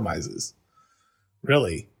compromises.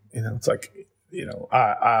 Really, you know, it's like, you know,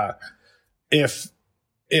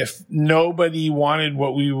 if nobody wanted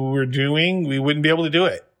what we were doing, we wouldn't be able to do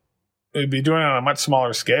it. We'd be doing it on a much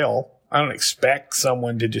smaller scale. I don't expect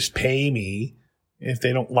someone to just pay me if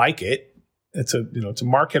they don't like it. It's a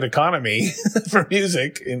market economy for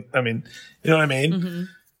music. I mean, you know what I mean? Mm-hmm.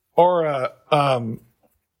 Or,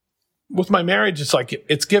 with my marriage, it's like,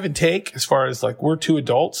 it's give and take as far as like, we're two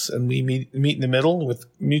adults and we meet in the middle with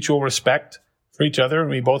mutual respect for each other. And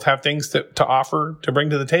we both have things to offer, to bring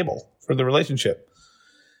to the table for the relationship.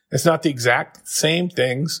 It's not the exact same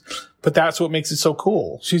things, but that's what makes it so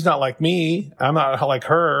cool. She's not like me. I'm not like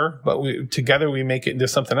her, but together we make it into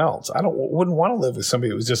something else. Wouldn't want to live with somebody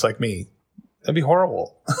that was just like me. That'd be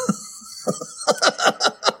horrible.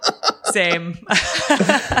 Same.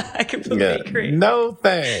 I completely agree. No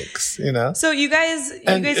thanks. You know. So you guys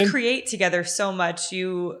create together so much.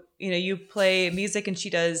 You play music and she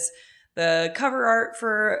does the cover art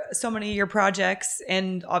for so many of your projects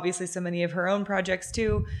and obviously so many of her own projects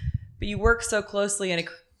too. But you work so closely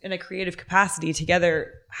in a creative capacity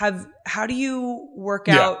together. How do you work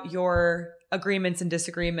out your agreements and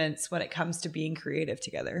disagreements when it comes to being creative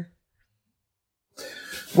together?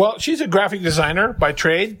 Well, she's a graphic designer by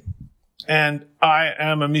trade. And I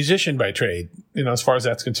am a musician by trade, you know, as far as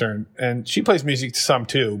that's concerned. And she plays music to some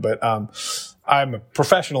too, but I'm a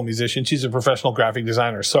professional musician. She's a professional graphic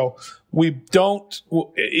designer. So even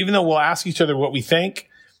though we'll ask each other what we think,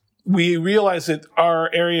 we realize that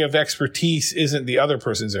our area of expertise isn't the other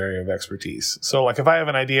person's area of expertise. So like if I have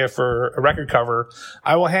an idea for a record cover,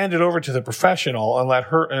 I will hand it over to the professional and let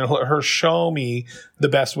her show me the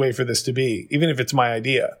best way for this to be, even if it's my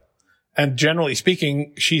idea. And generally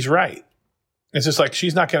speaking, she's right. It's just like,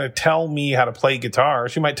 she's not going to tell me how to play guitar.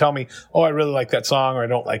 She might tell me, oh, I really like that song or I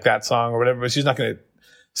don't like that song or whatever, but she's not going to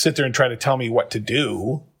sit there and try to tell me what to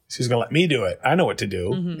do. She's going to let me do it. I know what to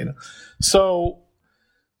do, you know? So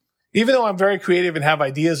even though I'm very creative and have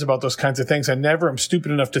ideas about those kinds of things, I never am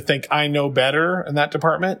stupid enough to think I know better in that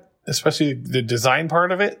department, especially the design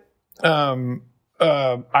part of it.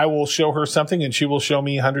 I will show her something and she will show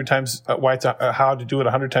me 100 times how to do it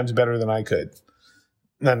 100 times better than I could.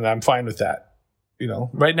 And I'm fine with that. You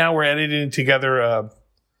know, right now we're editing together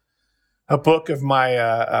a book of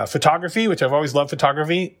my photography, which I've always loved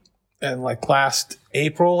photography. And like last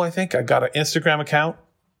April, I think I got an Instagram account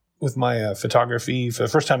with my photography for the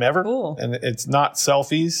first time ever. Cool. And it's not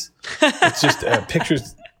selfies. It's just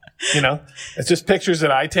pictures. You know, it's just pictures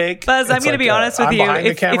that I take. Buzz, I'm going to be honest with you.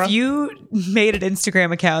 If you made an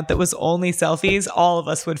Instagram account that was only selfies, all of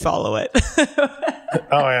us would follow it.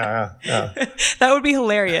 Oh, yeah. That would be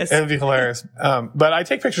hilarious. It would be hilarious. But I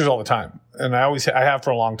take pictures all the time. And I have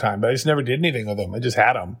for a long time. But I just never did anything with them. I just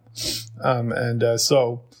had them.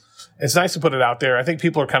 So it's nice to put it out there. I think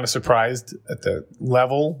people are kind of surprised at the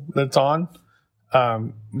level that it's on.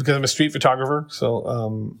 Because I'm a street photographer.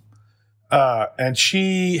 So... and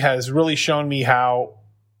she has really shown me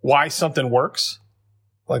why something works.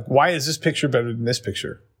 Like, why is this picture better than this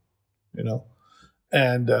picture? You know?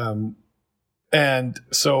 And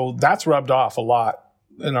so that's rubbed off a lot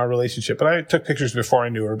in our relationship. But I took pictures before I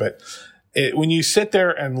knew her. But when you sit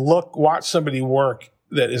there and watch somebody work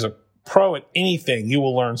that is a pro at anything, you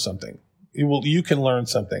will learn something. You can learn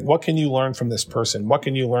something. What can you learn from this person? What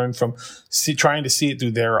can you learn from trying to see it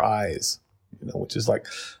through their eyes? You which is like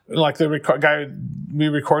the guy we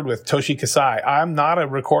record with, Toshi Kasai. I'm not a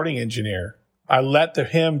recording engineer. I let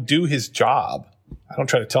him do his job. I don't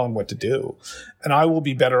try to tell him what to do, and I will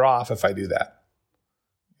be better off if I do that.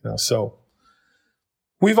 So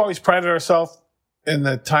we've always prided ourselves in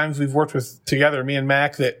the times we've worked with together, me and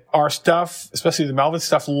Mac, that our stuff, especially the Melvin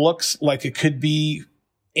stuff, looks like it could be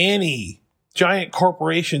any giant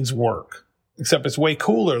corporation's work, except it's way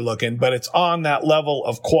cooler looking, but it's on that level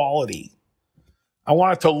of quality. I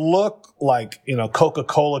want it to look like,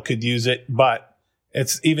 Coca-Cola could use it, but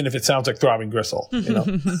it's, even if it sounds like Throbbing Gristle, You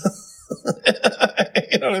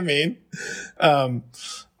know what I mean? I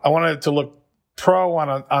want it to look pro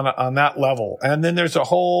on that level. And then there's a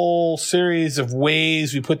whole series of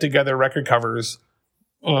ways we put together record covers.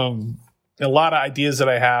 A lot of ideas that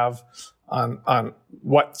I have on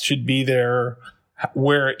what should be there,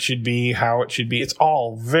 where it should be, how it should be. It's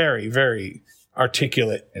all very, very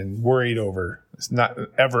articulate and worried over. It's not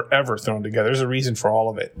ever thrown together. There's a reason for all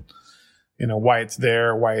of it. Why it's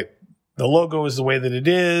there, the logo is the way that it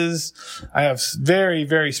is. I have very,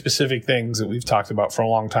 very specific things that we've talked about for a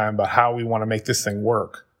long time about how we want to make this thing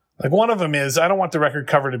work. Like one of them is, I don't want the record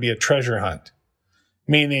cover to be a treasure hunt.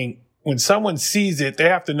 Meaning when someone sees it, they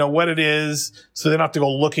have to know what it is, so they don't have to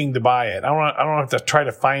go looking to buy it. I don't have to try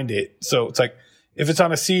to find it. So it's like, if it's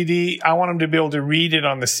on a CD, I want them to be able to read it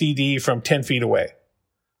on the CD from 10 feet away.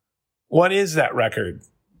 What is that record?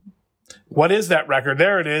 What is that record?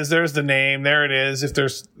 There it is. There's the name. There it is. If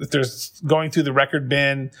there's going through the record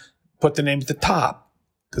bin, put the name at the top,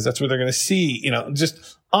 because that's where they're going to see,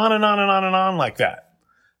 just on and on and on and on like that.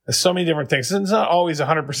 There's so many different things. It's not always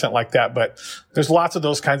 100% like that, but there's lots of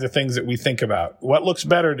those kinds of things that we think about. What looks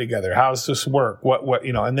better together? How does this work?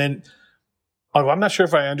 And then I'm not sure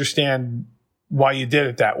if I understand why you did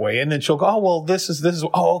it that way. And then she'll go, oh, well, this is,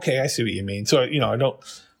 oh, okay. I see what you mean. So,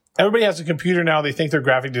 everybody has a computer now. They think they're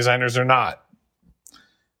graphic designers. They're not.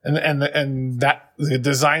 And that the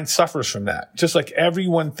design suffers from that. Just like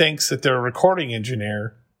everyone thinks that they're a recording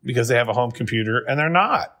engineer because they have a home computer, and they're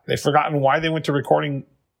not. They've forgotten why they went to recording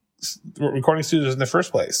studios in the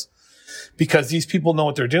first place, because these people know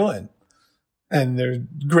what they're doing, and they're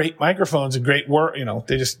great microphones and great work.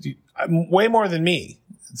 They just way more than me.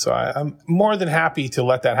 So I'm more than happy to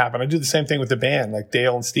let that happen. I do the same thing with the band, like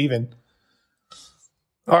Dale and Steven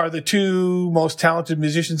are the two most talented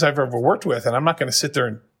musicians I've ever worked with. And I'm not going to sit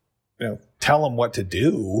there and, tell them what to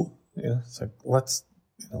do. It's like, let's,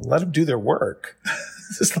 let them do their work.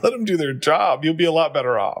 Just let them do their job. You'll be a lot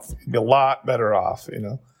better off.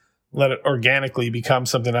 Let it organically become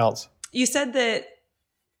something else. You said that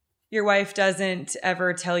your wife doesn't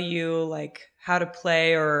ever tell you like how to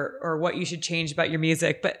play or what you should change about your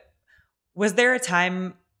music, but was there a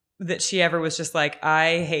time that she ever was just like,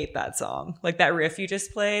 I hate that song, like that riff you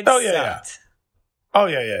just played? Oh yeah, sucked. Oh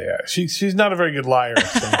yeah. She's not a very good liar.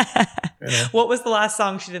 So, What was the last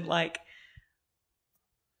song she didn't like?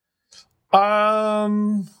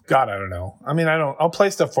 God, I don't know. I mean, I'll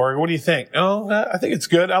play stuff for her. What do you think? Oh, I think it's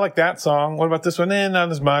good. I like that song. What about this one?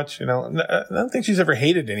 Not as much. I don't think she's ever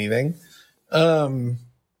hated anything. She'll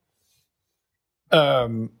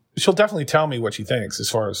definitely tell me what she thinks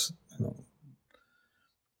as far as,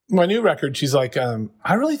 my new record. She's like,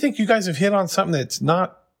 I really think you guys have hit on something that's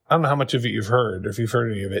not, I don't know how much of it you've heard or if you've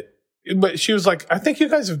heard any of it, but she was like, I think you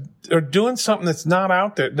guys are doing something that's not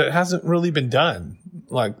out there, that hasn't really been done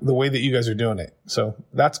like the way that you guys are doing it. So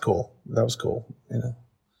that's cool. That was cool,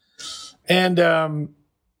 And,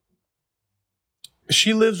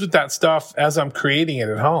 she lives with that stuff as I'm creating it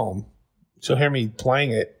at home. She'll hear me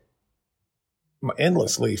playing it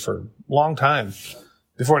endlessly for a long time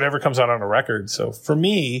before it ever comes out on a record. So for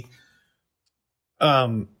me,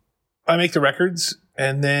 I make the records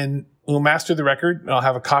and then we'll master the record and I'll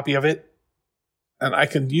have a copy of it and I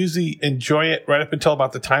can usually enjoy it right up until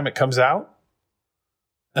about the time it comes out.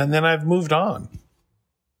 And then I've moved on.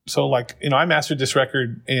 So like, I mastered this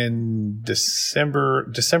record in December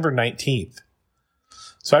 19th.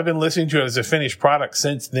 So I've been listening to it as a finished product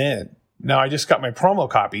since then. Now I just got my promo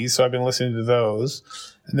copies, so I've been listening to those.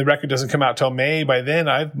 And the record doesn't come out till May. By then,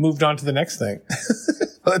 I've moved on to the next thing.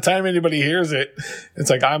 By the time anybody hears it,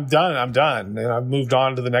 it's like, I'm done. And I've moved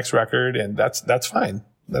on to the next record, and that's fine.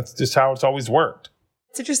 That's just how it's always worked.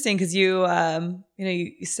 It's interesting because you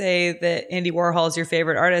say that Andy Warhol is your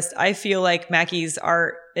favorite artist. I feel like Mackie's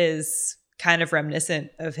art is kind of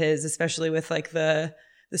reminiscent of his, especially with like the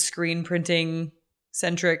screen printing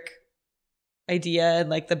centric idea and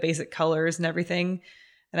like the basic colors and everything.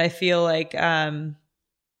 And I feel like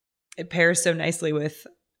it pairs so nicely with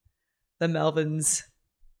the Melvins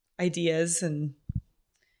ideas. And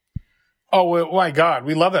oh my God,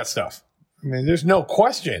 we love that stuff. I mean, there's no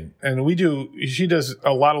question. And she does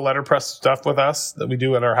a lot of letterpress stuff with us that we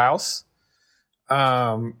do at our house.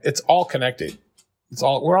 It's all connected.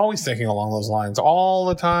 We're always thinking along those lines all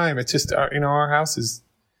the time. It's just, our house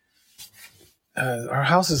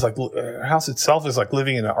itself is like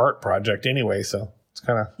living in an art project anyway. So it's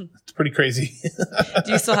pretty crazy.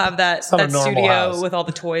 Do you still have that studio house with all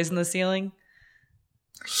the toys in the ceiling?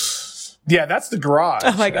 Yeah, that's the garage.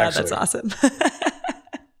 Oh my God, actually. That's awesome.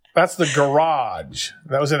 That's the garage.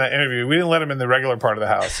 That was in that interview. We didn't let him in the regular part of the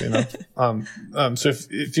house, So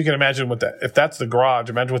if you can imagine if that's the garage,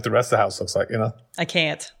 imagine what the rest of the house looks like, I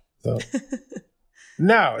can't. So,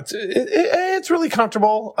 no, it's really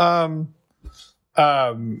comfortable. We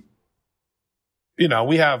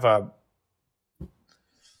have a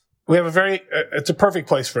very, it's a perfect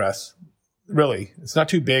place for us. Really. It's not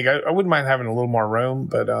too big. I wouldn't mind having a little more room,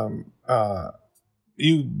 but,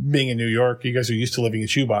 you being in New York, you guys are used to living in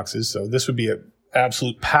shoeboxes. So this would be an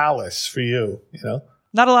absolute palace for you,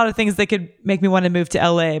 Not a lot of things that could make me want to move to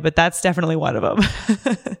LA, but that's definitely one of them.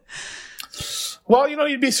 Well,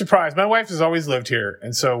 you'd be surprised. My wife has always lived here.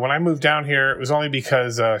 And so when I moved down here, it was only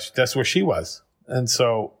because that's where she was. And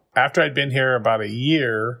so after I'd been here about a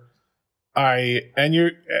year, I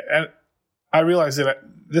realized that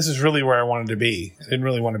this is really where I wanted to be. I didn't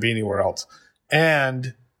really want to be anywhere else.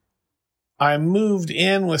 And I moved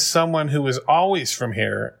in with someone who was always from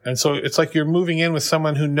here. And so it's like you're moving in with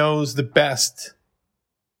someone who knows the best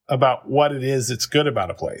about what it is that's good about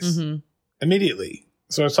a place immediately.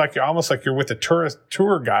 So it's like almost like you're with a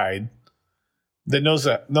tour guide that knows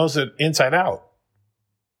it inside out.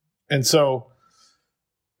 And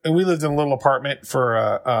we lived in a little apartment for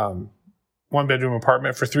a 1-bedroom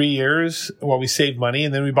apartment for 3 years while we saved money.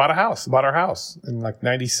 And then we bought our house in like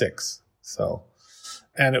 96. So,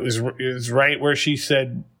 and it was right where she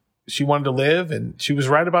said she wanted to live, and she was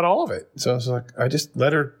right about all of it. So I was like, I just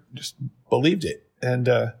believed it. And,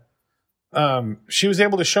 she was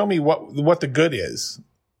able to show me what the good is.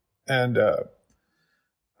 And,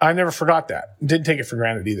 I never forgot that. Didn't take it for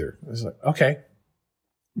granted either. I was like, okay,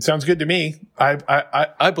 it sounds good to me.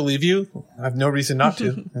 I believe you. I have no reason not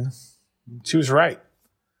to. She was right.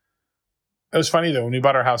 It was funny though. When we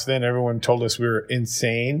bought our house then, everyone told us we were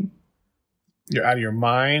insane. You're out of your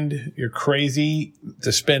mind. You're crazy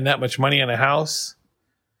to spend that much money on a house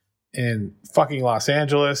in fucking Los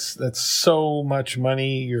Angeles. That's so much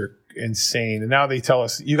money. You're insane. And now they tell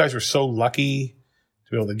us, you guys were so lucky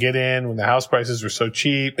to be able to get in when the house prices were so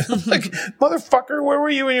cheap. Like, motherfucker, where were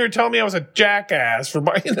you when you were telling me I was a jackass for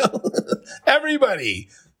buying, everybody,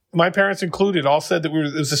 my parents included, all said that it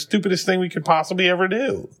was the stupidest thing we could possibly ever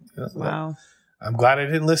do. Wow. I'm glad I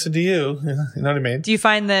didn't listen to you. You know what I mean? Do you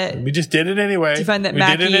find that we just did it anyway? Do you find that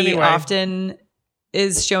Mackie often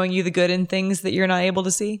is showing you the good in things that you're not able to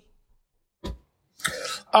see?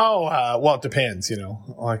 Oh, well, it depends.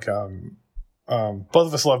 Like both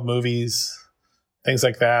of us love movies, things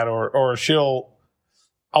like that, or she'll.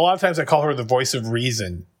 A lot of times, I call her the voice of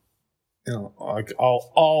reason. Like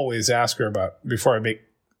I'll always ask her about before I make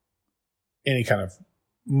any kind of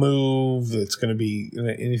move that's going to be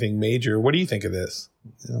anything major. What do you think of this?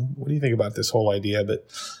 What do you think about this whole idea? But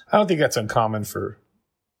I don't think that's uncommon for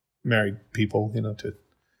married people,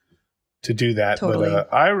 to do that. Totally.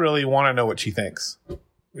 But I really want to know what she thinks.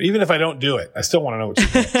 Even if I don't do it, I still want to know what she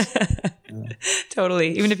thinks.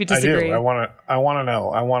 Totally. Even if you disagree. I do. I want to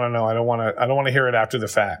know. I don't want to hear it after the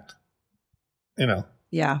fact.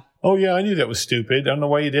 Yeah. Oh yeah, I knew that was stupid. I don't know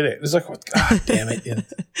why you did it. It's like, God damn it.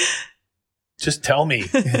 Just tell me.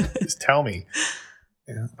 Just tell me.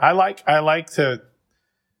 Yeah. I like to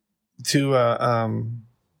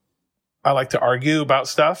argue about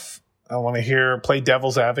stuff. I want to play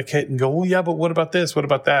devil's advocate and go, oh yeah, but what about this? What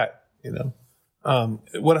about that?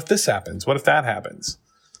 What if this happens? What if that happens?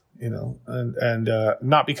 And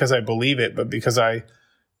not because I believe it, but because I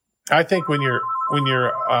think when you're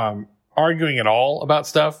arguing at all about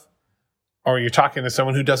stuff, or you're talking to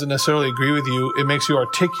someone who doesn't necessarily agree with you, it makes you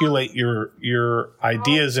articulate your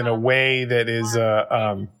ideas in a way that is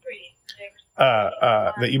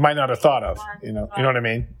that you might not have thought of. You know what I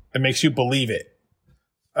mean? It makes you believe it.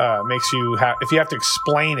 Makes you if you have to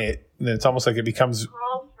explain it, then it's almost like it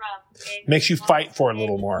makes you fight for it a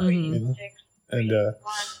little more. Mm-hmm. And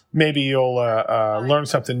maybe you'll learn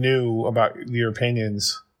something new about your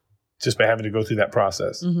opinions just by having to go through that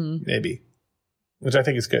process. Mm-hmm. Maybe, which I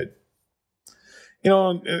think is good.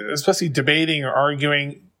 Especially debating or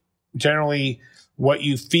arguing, generally what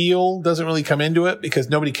you feel doesn't really come into it because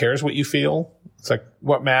nobody cares what you feel. It's like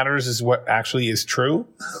what matters is what actually is true.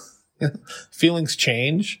 Feelings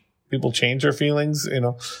change. People change their feelings.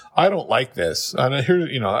 I don't like this. And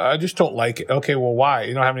I just don't like it. Okay, well, why?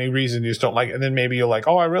 You don't have any reason. You just don't like it. And then maybe you're like,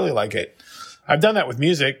 oh, I really like it. I've done that with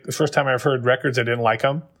music. The first time I've heard records, I didn't like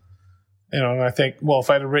them. And I think, well, if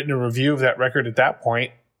I'd have written a review of that record at that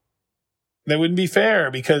point, that wouldn't be fair,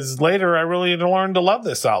 because later I really learned to love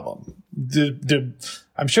this album.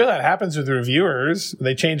 I'm sure that happens with reviewers.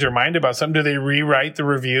 They change their mind about something. Do they rewrite the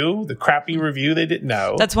review, the crappy review they didn't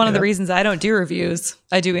know? That's one of the reasons I don't do reviews.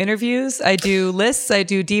 I do interviews, I do lists, I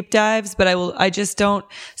do deep dives, but I just don't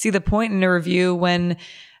see the point in a review when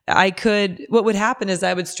what would happen is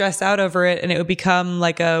I would stress out over it and it would become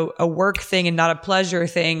like a work thing and not a pleasure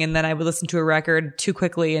thing. And then I would listen to a record too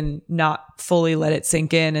quickly and not fully let it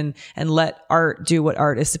sink in and let art do what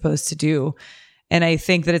art is supposed to do. And I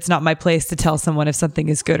think that it's not my place to tell someone if something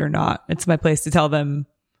is good or not. It's my place to tell them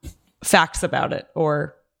facts about it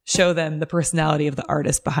or show them the personality of the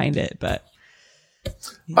artist behind it. But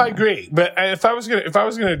I agree. But if I was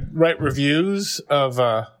gonna write reviews of,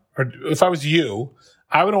 or if I was you,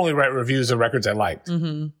 I would only write reviews of records I liked.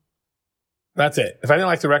 Mm-hmm. That's it. If I didn't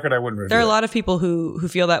like the record, I wouldn't review it. There are a lot of people who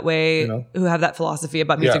feel that way, who have that philosophy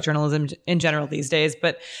about music journalism in general these days.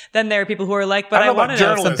 But then there are people who are like, but I want to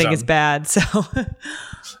know if something is bad. So,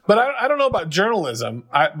 but I don't know about journalism.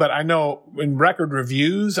 But I know in record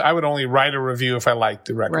reviews, I would only write a review if I liked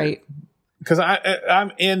the record. Right. Because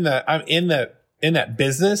I'm in that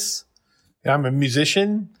business. I'm a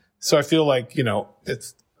musician, so I feel like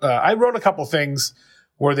it's. I wrote a couple things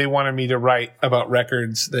where they wanted me to write about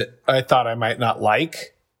records that I thought I might not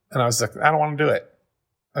like. And I was like, I don't want to do it.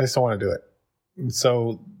 I just don't want to do it. And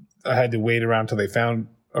so I had to wait around till they found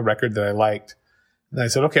a record that I liked. And I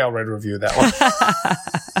said, okay, I'll write a review of that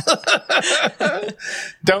one.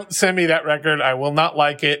 Don't send me that record. I will not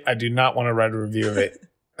like it. I do not want to write a review of it.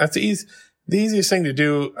 That's the easiest thing to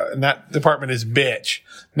do in that department is bitch.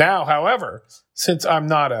 Now, however, since I'm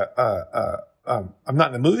not I'm not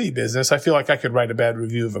in the movie business, I feel like I could write a bad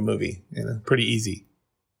review of a movie. Pretty easy.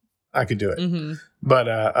 I could do it. Mm-hmm.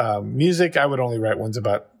 But music, I would only write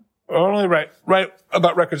about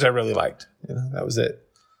records I really liked. That was it.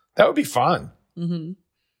 That would be fun. Mm-hmm.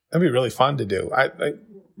 That'd be really fun to do.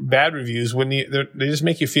 Bad reviews, they just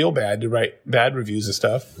make you feel bad to write bad reviews of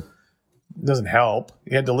stuff. It doesn't help.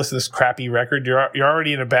 You had to listen to this crappy record. You're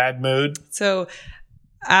already in a bad mood. So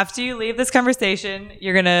after you leave this conversation,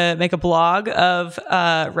 you're going to make a blog of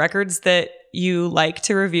records that you like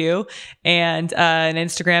to review and an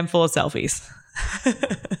Instagram full of selfies.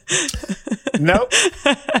 Nope.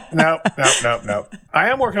 I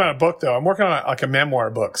am working on a book, though. I'm working on a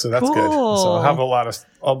memoir book, so that's good. So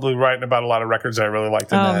I'll be writing about a lot of records I really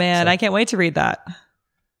liked. Man, I can't wait to read that.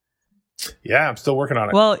 Yeah, I'm still working on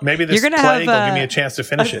it. Well, maybe this plague will give me a chance to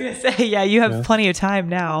finish it. I was going to say, yeah, you have plenty of time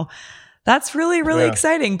now. That's really, really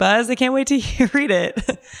exciting, Buzz. I can't wait to read it.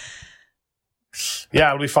 Yeah,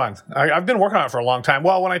 it'll be fun. I've been working on it for a long time.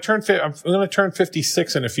 Well, when I'm going to turn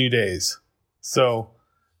 56 in a few days. So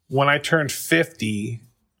when I turned 50...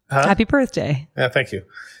 Happy birthday. Yeah, thank you.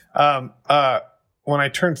 When I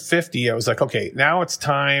turned 50, I was like, okay, now it's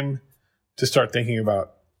time to start thinking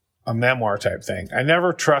about a memoir type thing. I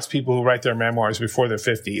never trust people who write their memoirs before they're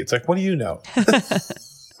 50. It's like, what do you know?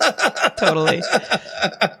 Totally.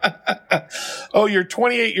 Oh, you're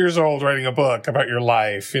 28 years old writing a book about your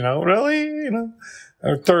life, really?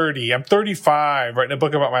 Or 30. I'm 35 writing a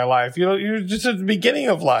book about my life. You're just at the beginning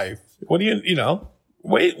of life. What do you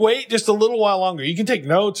wait just a little while longer. You can take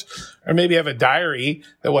notes or maybe have a diary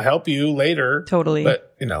that will help you later. Totally.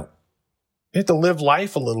 But, you have to live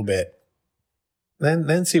life a little bit.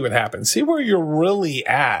 Then see what happens. See where you're really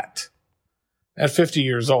at 50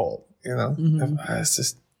 years old. Mm-hmm. It's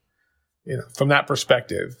just, from that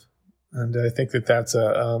perspective. And I think that's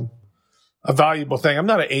a valuable thing. I'm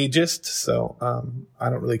not an ageist, so I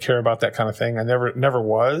don't really care about that kind of thing. I never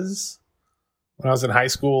was. When I was in high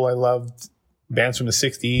school, I loved bands from the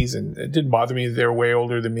 60s, and it didn't bother me that they were way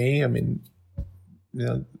older than me. I mean,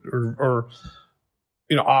 or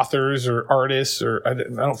authors or artists, or I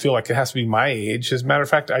don't feel like it has to be my age. As a matter of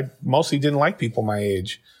fact, I mostly didn't like people my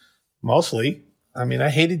age. Mostly. I mean, I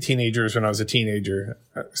hated teenagers when I was a teenager.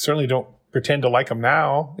 I certainly don't pretend to like them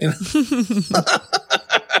now.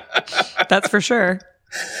 That's for sure.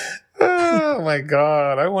 Oh my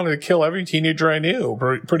God. I wanted to kill every teenager I knew,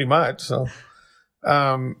 pretty much. So,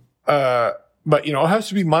 but it has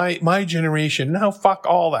to be my generation. No, fuck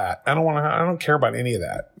all that. I don't care about any of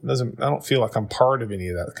that. I don't feel like I'm part of any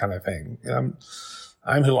of that kind of thing.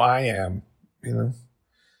 I'm who I am,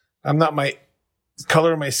 I'm not my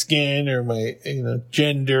color of my skin or my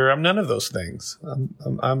gender. I'm none of those things.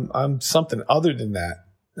 I'm something other than that.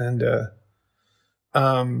 And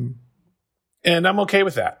And I'm okay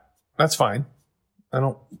with that. That's fine. I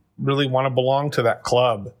don't really want to belong to that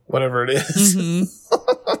club, whatever it is. Mm-hmm.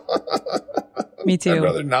 Me too. I'd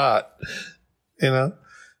rather not.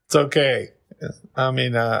 It's okay. I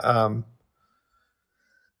mean,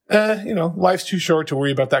 life's too short to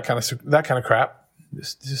worry about that kind of crap.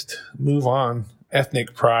 Just move on.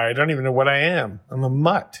 Ethnic pride. I don't even know what I am. I'm a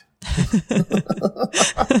mutt.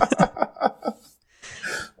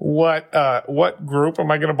 What group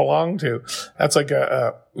am I going to belong to? That's like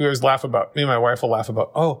we always laugh about, me and my wife will laugh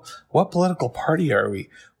about, oh, what political party are we?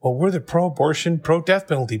 Well, we're the pro-abortion, pro-death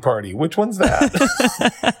penalty party. Which one's that?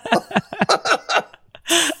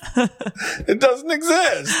 It doesn't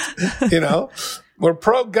exist. We're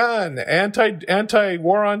pro-gun,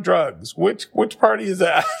 anti-war on drugs. Which party is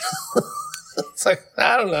that? It's like,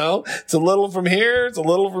 I don't know. It's a little from here. It's a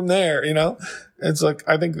little from there, It's like,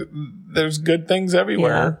 I think there's good things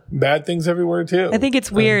everywhere, bad things everywhere too. I think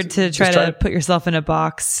it's weird to try to put yourself in a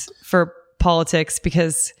box for politics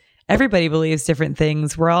because everybody believes different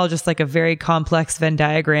things. We're all just like a very complex Venn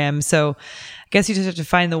diagram. So I guess you just have to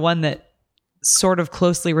find the one that sort of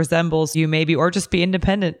closely resembles you maybe, or just be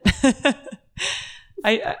independent.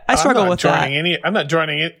 I struggle with that. I'm not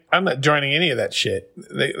joining any of that shit.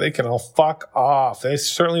 They can all fuck off. They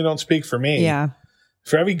certainly don't speak for me. Yeah.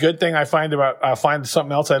 For every good thing I find I'll find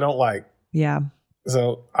something else I don't like. Yeah.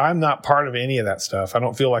 So I'm not part of any of that stuff. I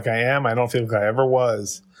don't feel like I am. I don't feel like I ever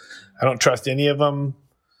was. I don't trust any of them.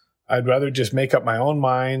 I'd rather just make up my own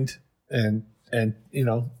mind and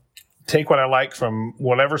take what I like from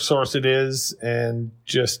whatever source it is and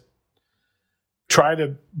just try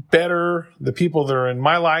to better the people that are in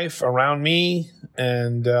my life around me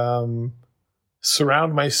and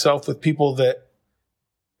surround myself with people that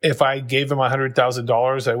if I gave them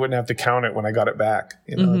 $100,000, I wouldn't have to count it when I got it back.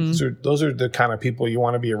 Those are the kind of people you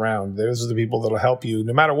want to be around. Those are the people that'll help you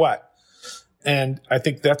no matter what. And I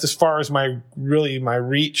think that's as far as my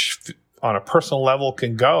reach on a personal level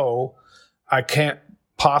can go. I can't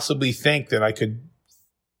possibly think that I could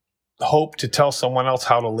hope to tell someone else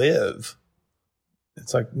how to live.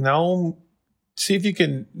 It's like, no, see if you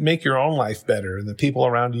can make your own life better and the people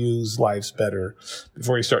around you's lives better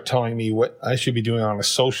before you start telling me what I should be doing on a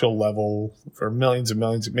social level for millions and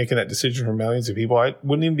millions, making that decision for millions of people I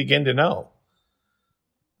wouldn't even begin to know.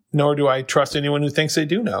 Nor do I trust anyone who thinks they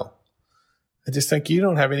do know. I just think you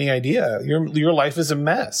don't have any idea. Your life is a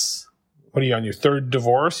mess. What are you on your third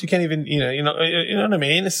divorce? You can't even, you know what I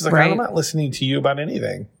mean? This is like, right. I'm not listening to you about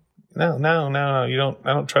anything. No. You don't,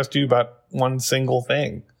 I don't trust you about one single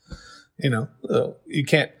thing. You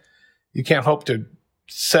can't hope to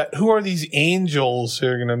set, who are these angels who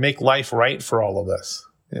are going to make life right for all of us?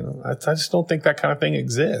 I just don't think that kind of thing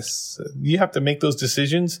exists. You have to make those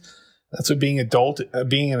decisions. That's what being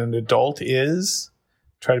an adult is.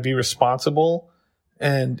 Try to be responsible.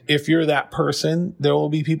 And if you're that person, there will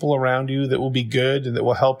be people around you that will be good and that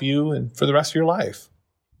will help you and for the rest of your life.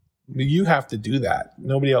 You have to do that.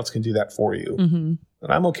 Nobody else can do that for you. Mm-hmm.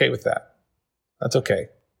 And I'm okay with that. That's okay.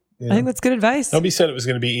 I think that's good advice. Nobody said it was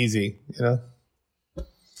going to be easy, Well,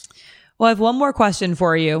 I have one more question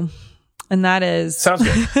for you. And that is... Sounds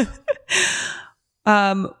good.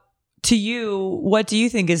 To you, what do you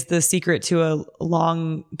think is the secret to a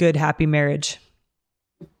long, good, happy marriage?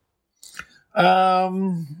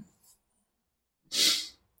 Don't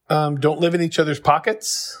live in each other's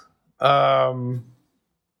pockets.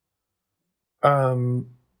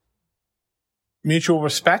 Mutual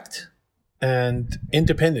respect and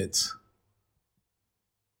independence.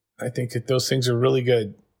 I think that those things are really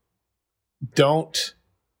good. Don't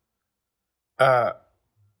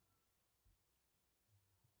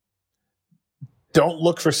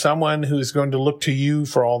look for someone who's going to look to you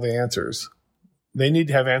for all the answers. They need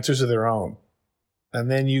to have answers of their own. And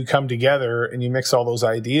then you come together and you mix all those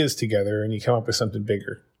ideas together and you come up with something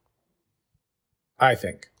bigger. I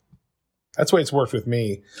think. That's the way it's worked with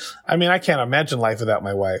me. I mean, I can't imagine life without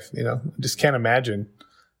my wife, I just can't imagine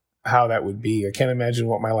how that would be. I can't imagine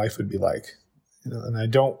what my life would be like, and I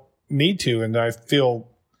don't need to. And I feel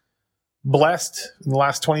blessed in the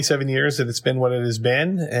last 27 years that it's been what it has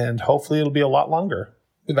been. And hopefully it'll be a lot longer.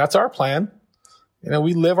 That's our plan.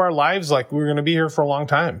 We live our lives like we're going to be here for a long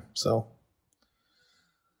time. So,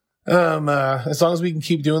 as long as we can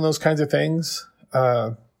keep doing those kinds of things,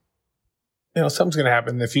 something's going to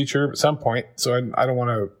happen in the future at some point. So I don't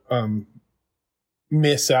want to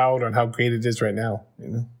miss out on how great it is right now.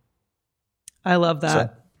 I love that.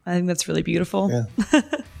 So, I think that's really beautiful. Yeah.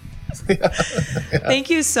 Yeah. Thank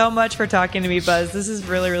you so much for talking to me, Buzz. This is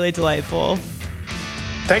really, really delightful.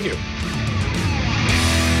 Thank you.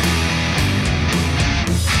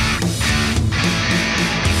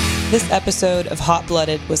 This episode of Hot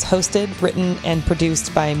Blooded was hosted, written, and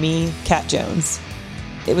produced by me, Kat Jones.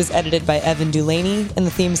 It was edited by Evan Dulaney, and the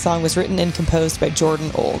theme song was written and composed by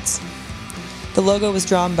Jordan Olds. The logo was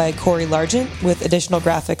drawn by Corey Largent, with additional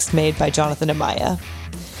graphics made by Jonathan Amaya.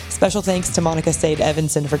 Special thanks to Monica Sade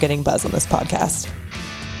Evanson for getting buzz on this podcast.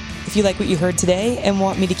 If you like what you heard today and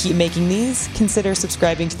want me to keep making these, consider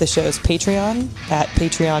subscribing to the show's Patreon at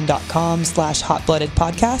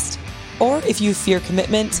patreon.com/hotbloodedpodcast. Or if you fear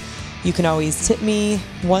commitment, you can always tip me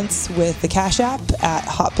once with the Cash App at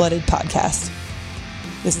Hot Blooded Podcast.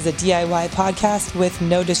 This is a DIY podcast with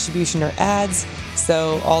no distribution or ads,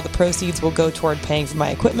 so all the proceeds will go toward paying for my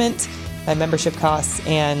equipment, my membership costs,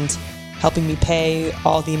 and helping me pay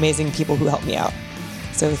all the amazing people who help me out.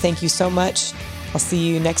 So thank you so much. I'll see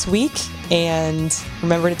you next week, and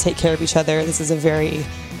remember to take care of each other. This is a very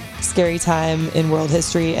scary time in world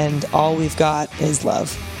history, and all we've got is love.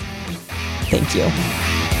 Thank you.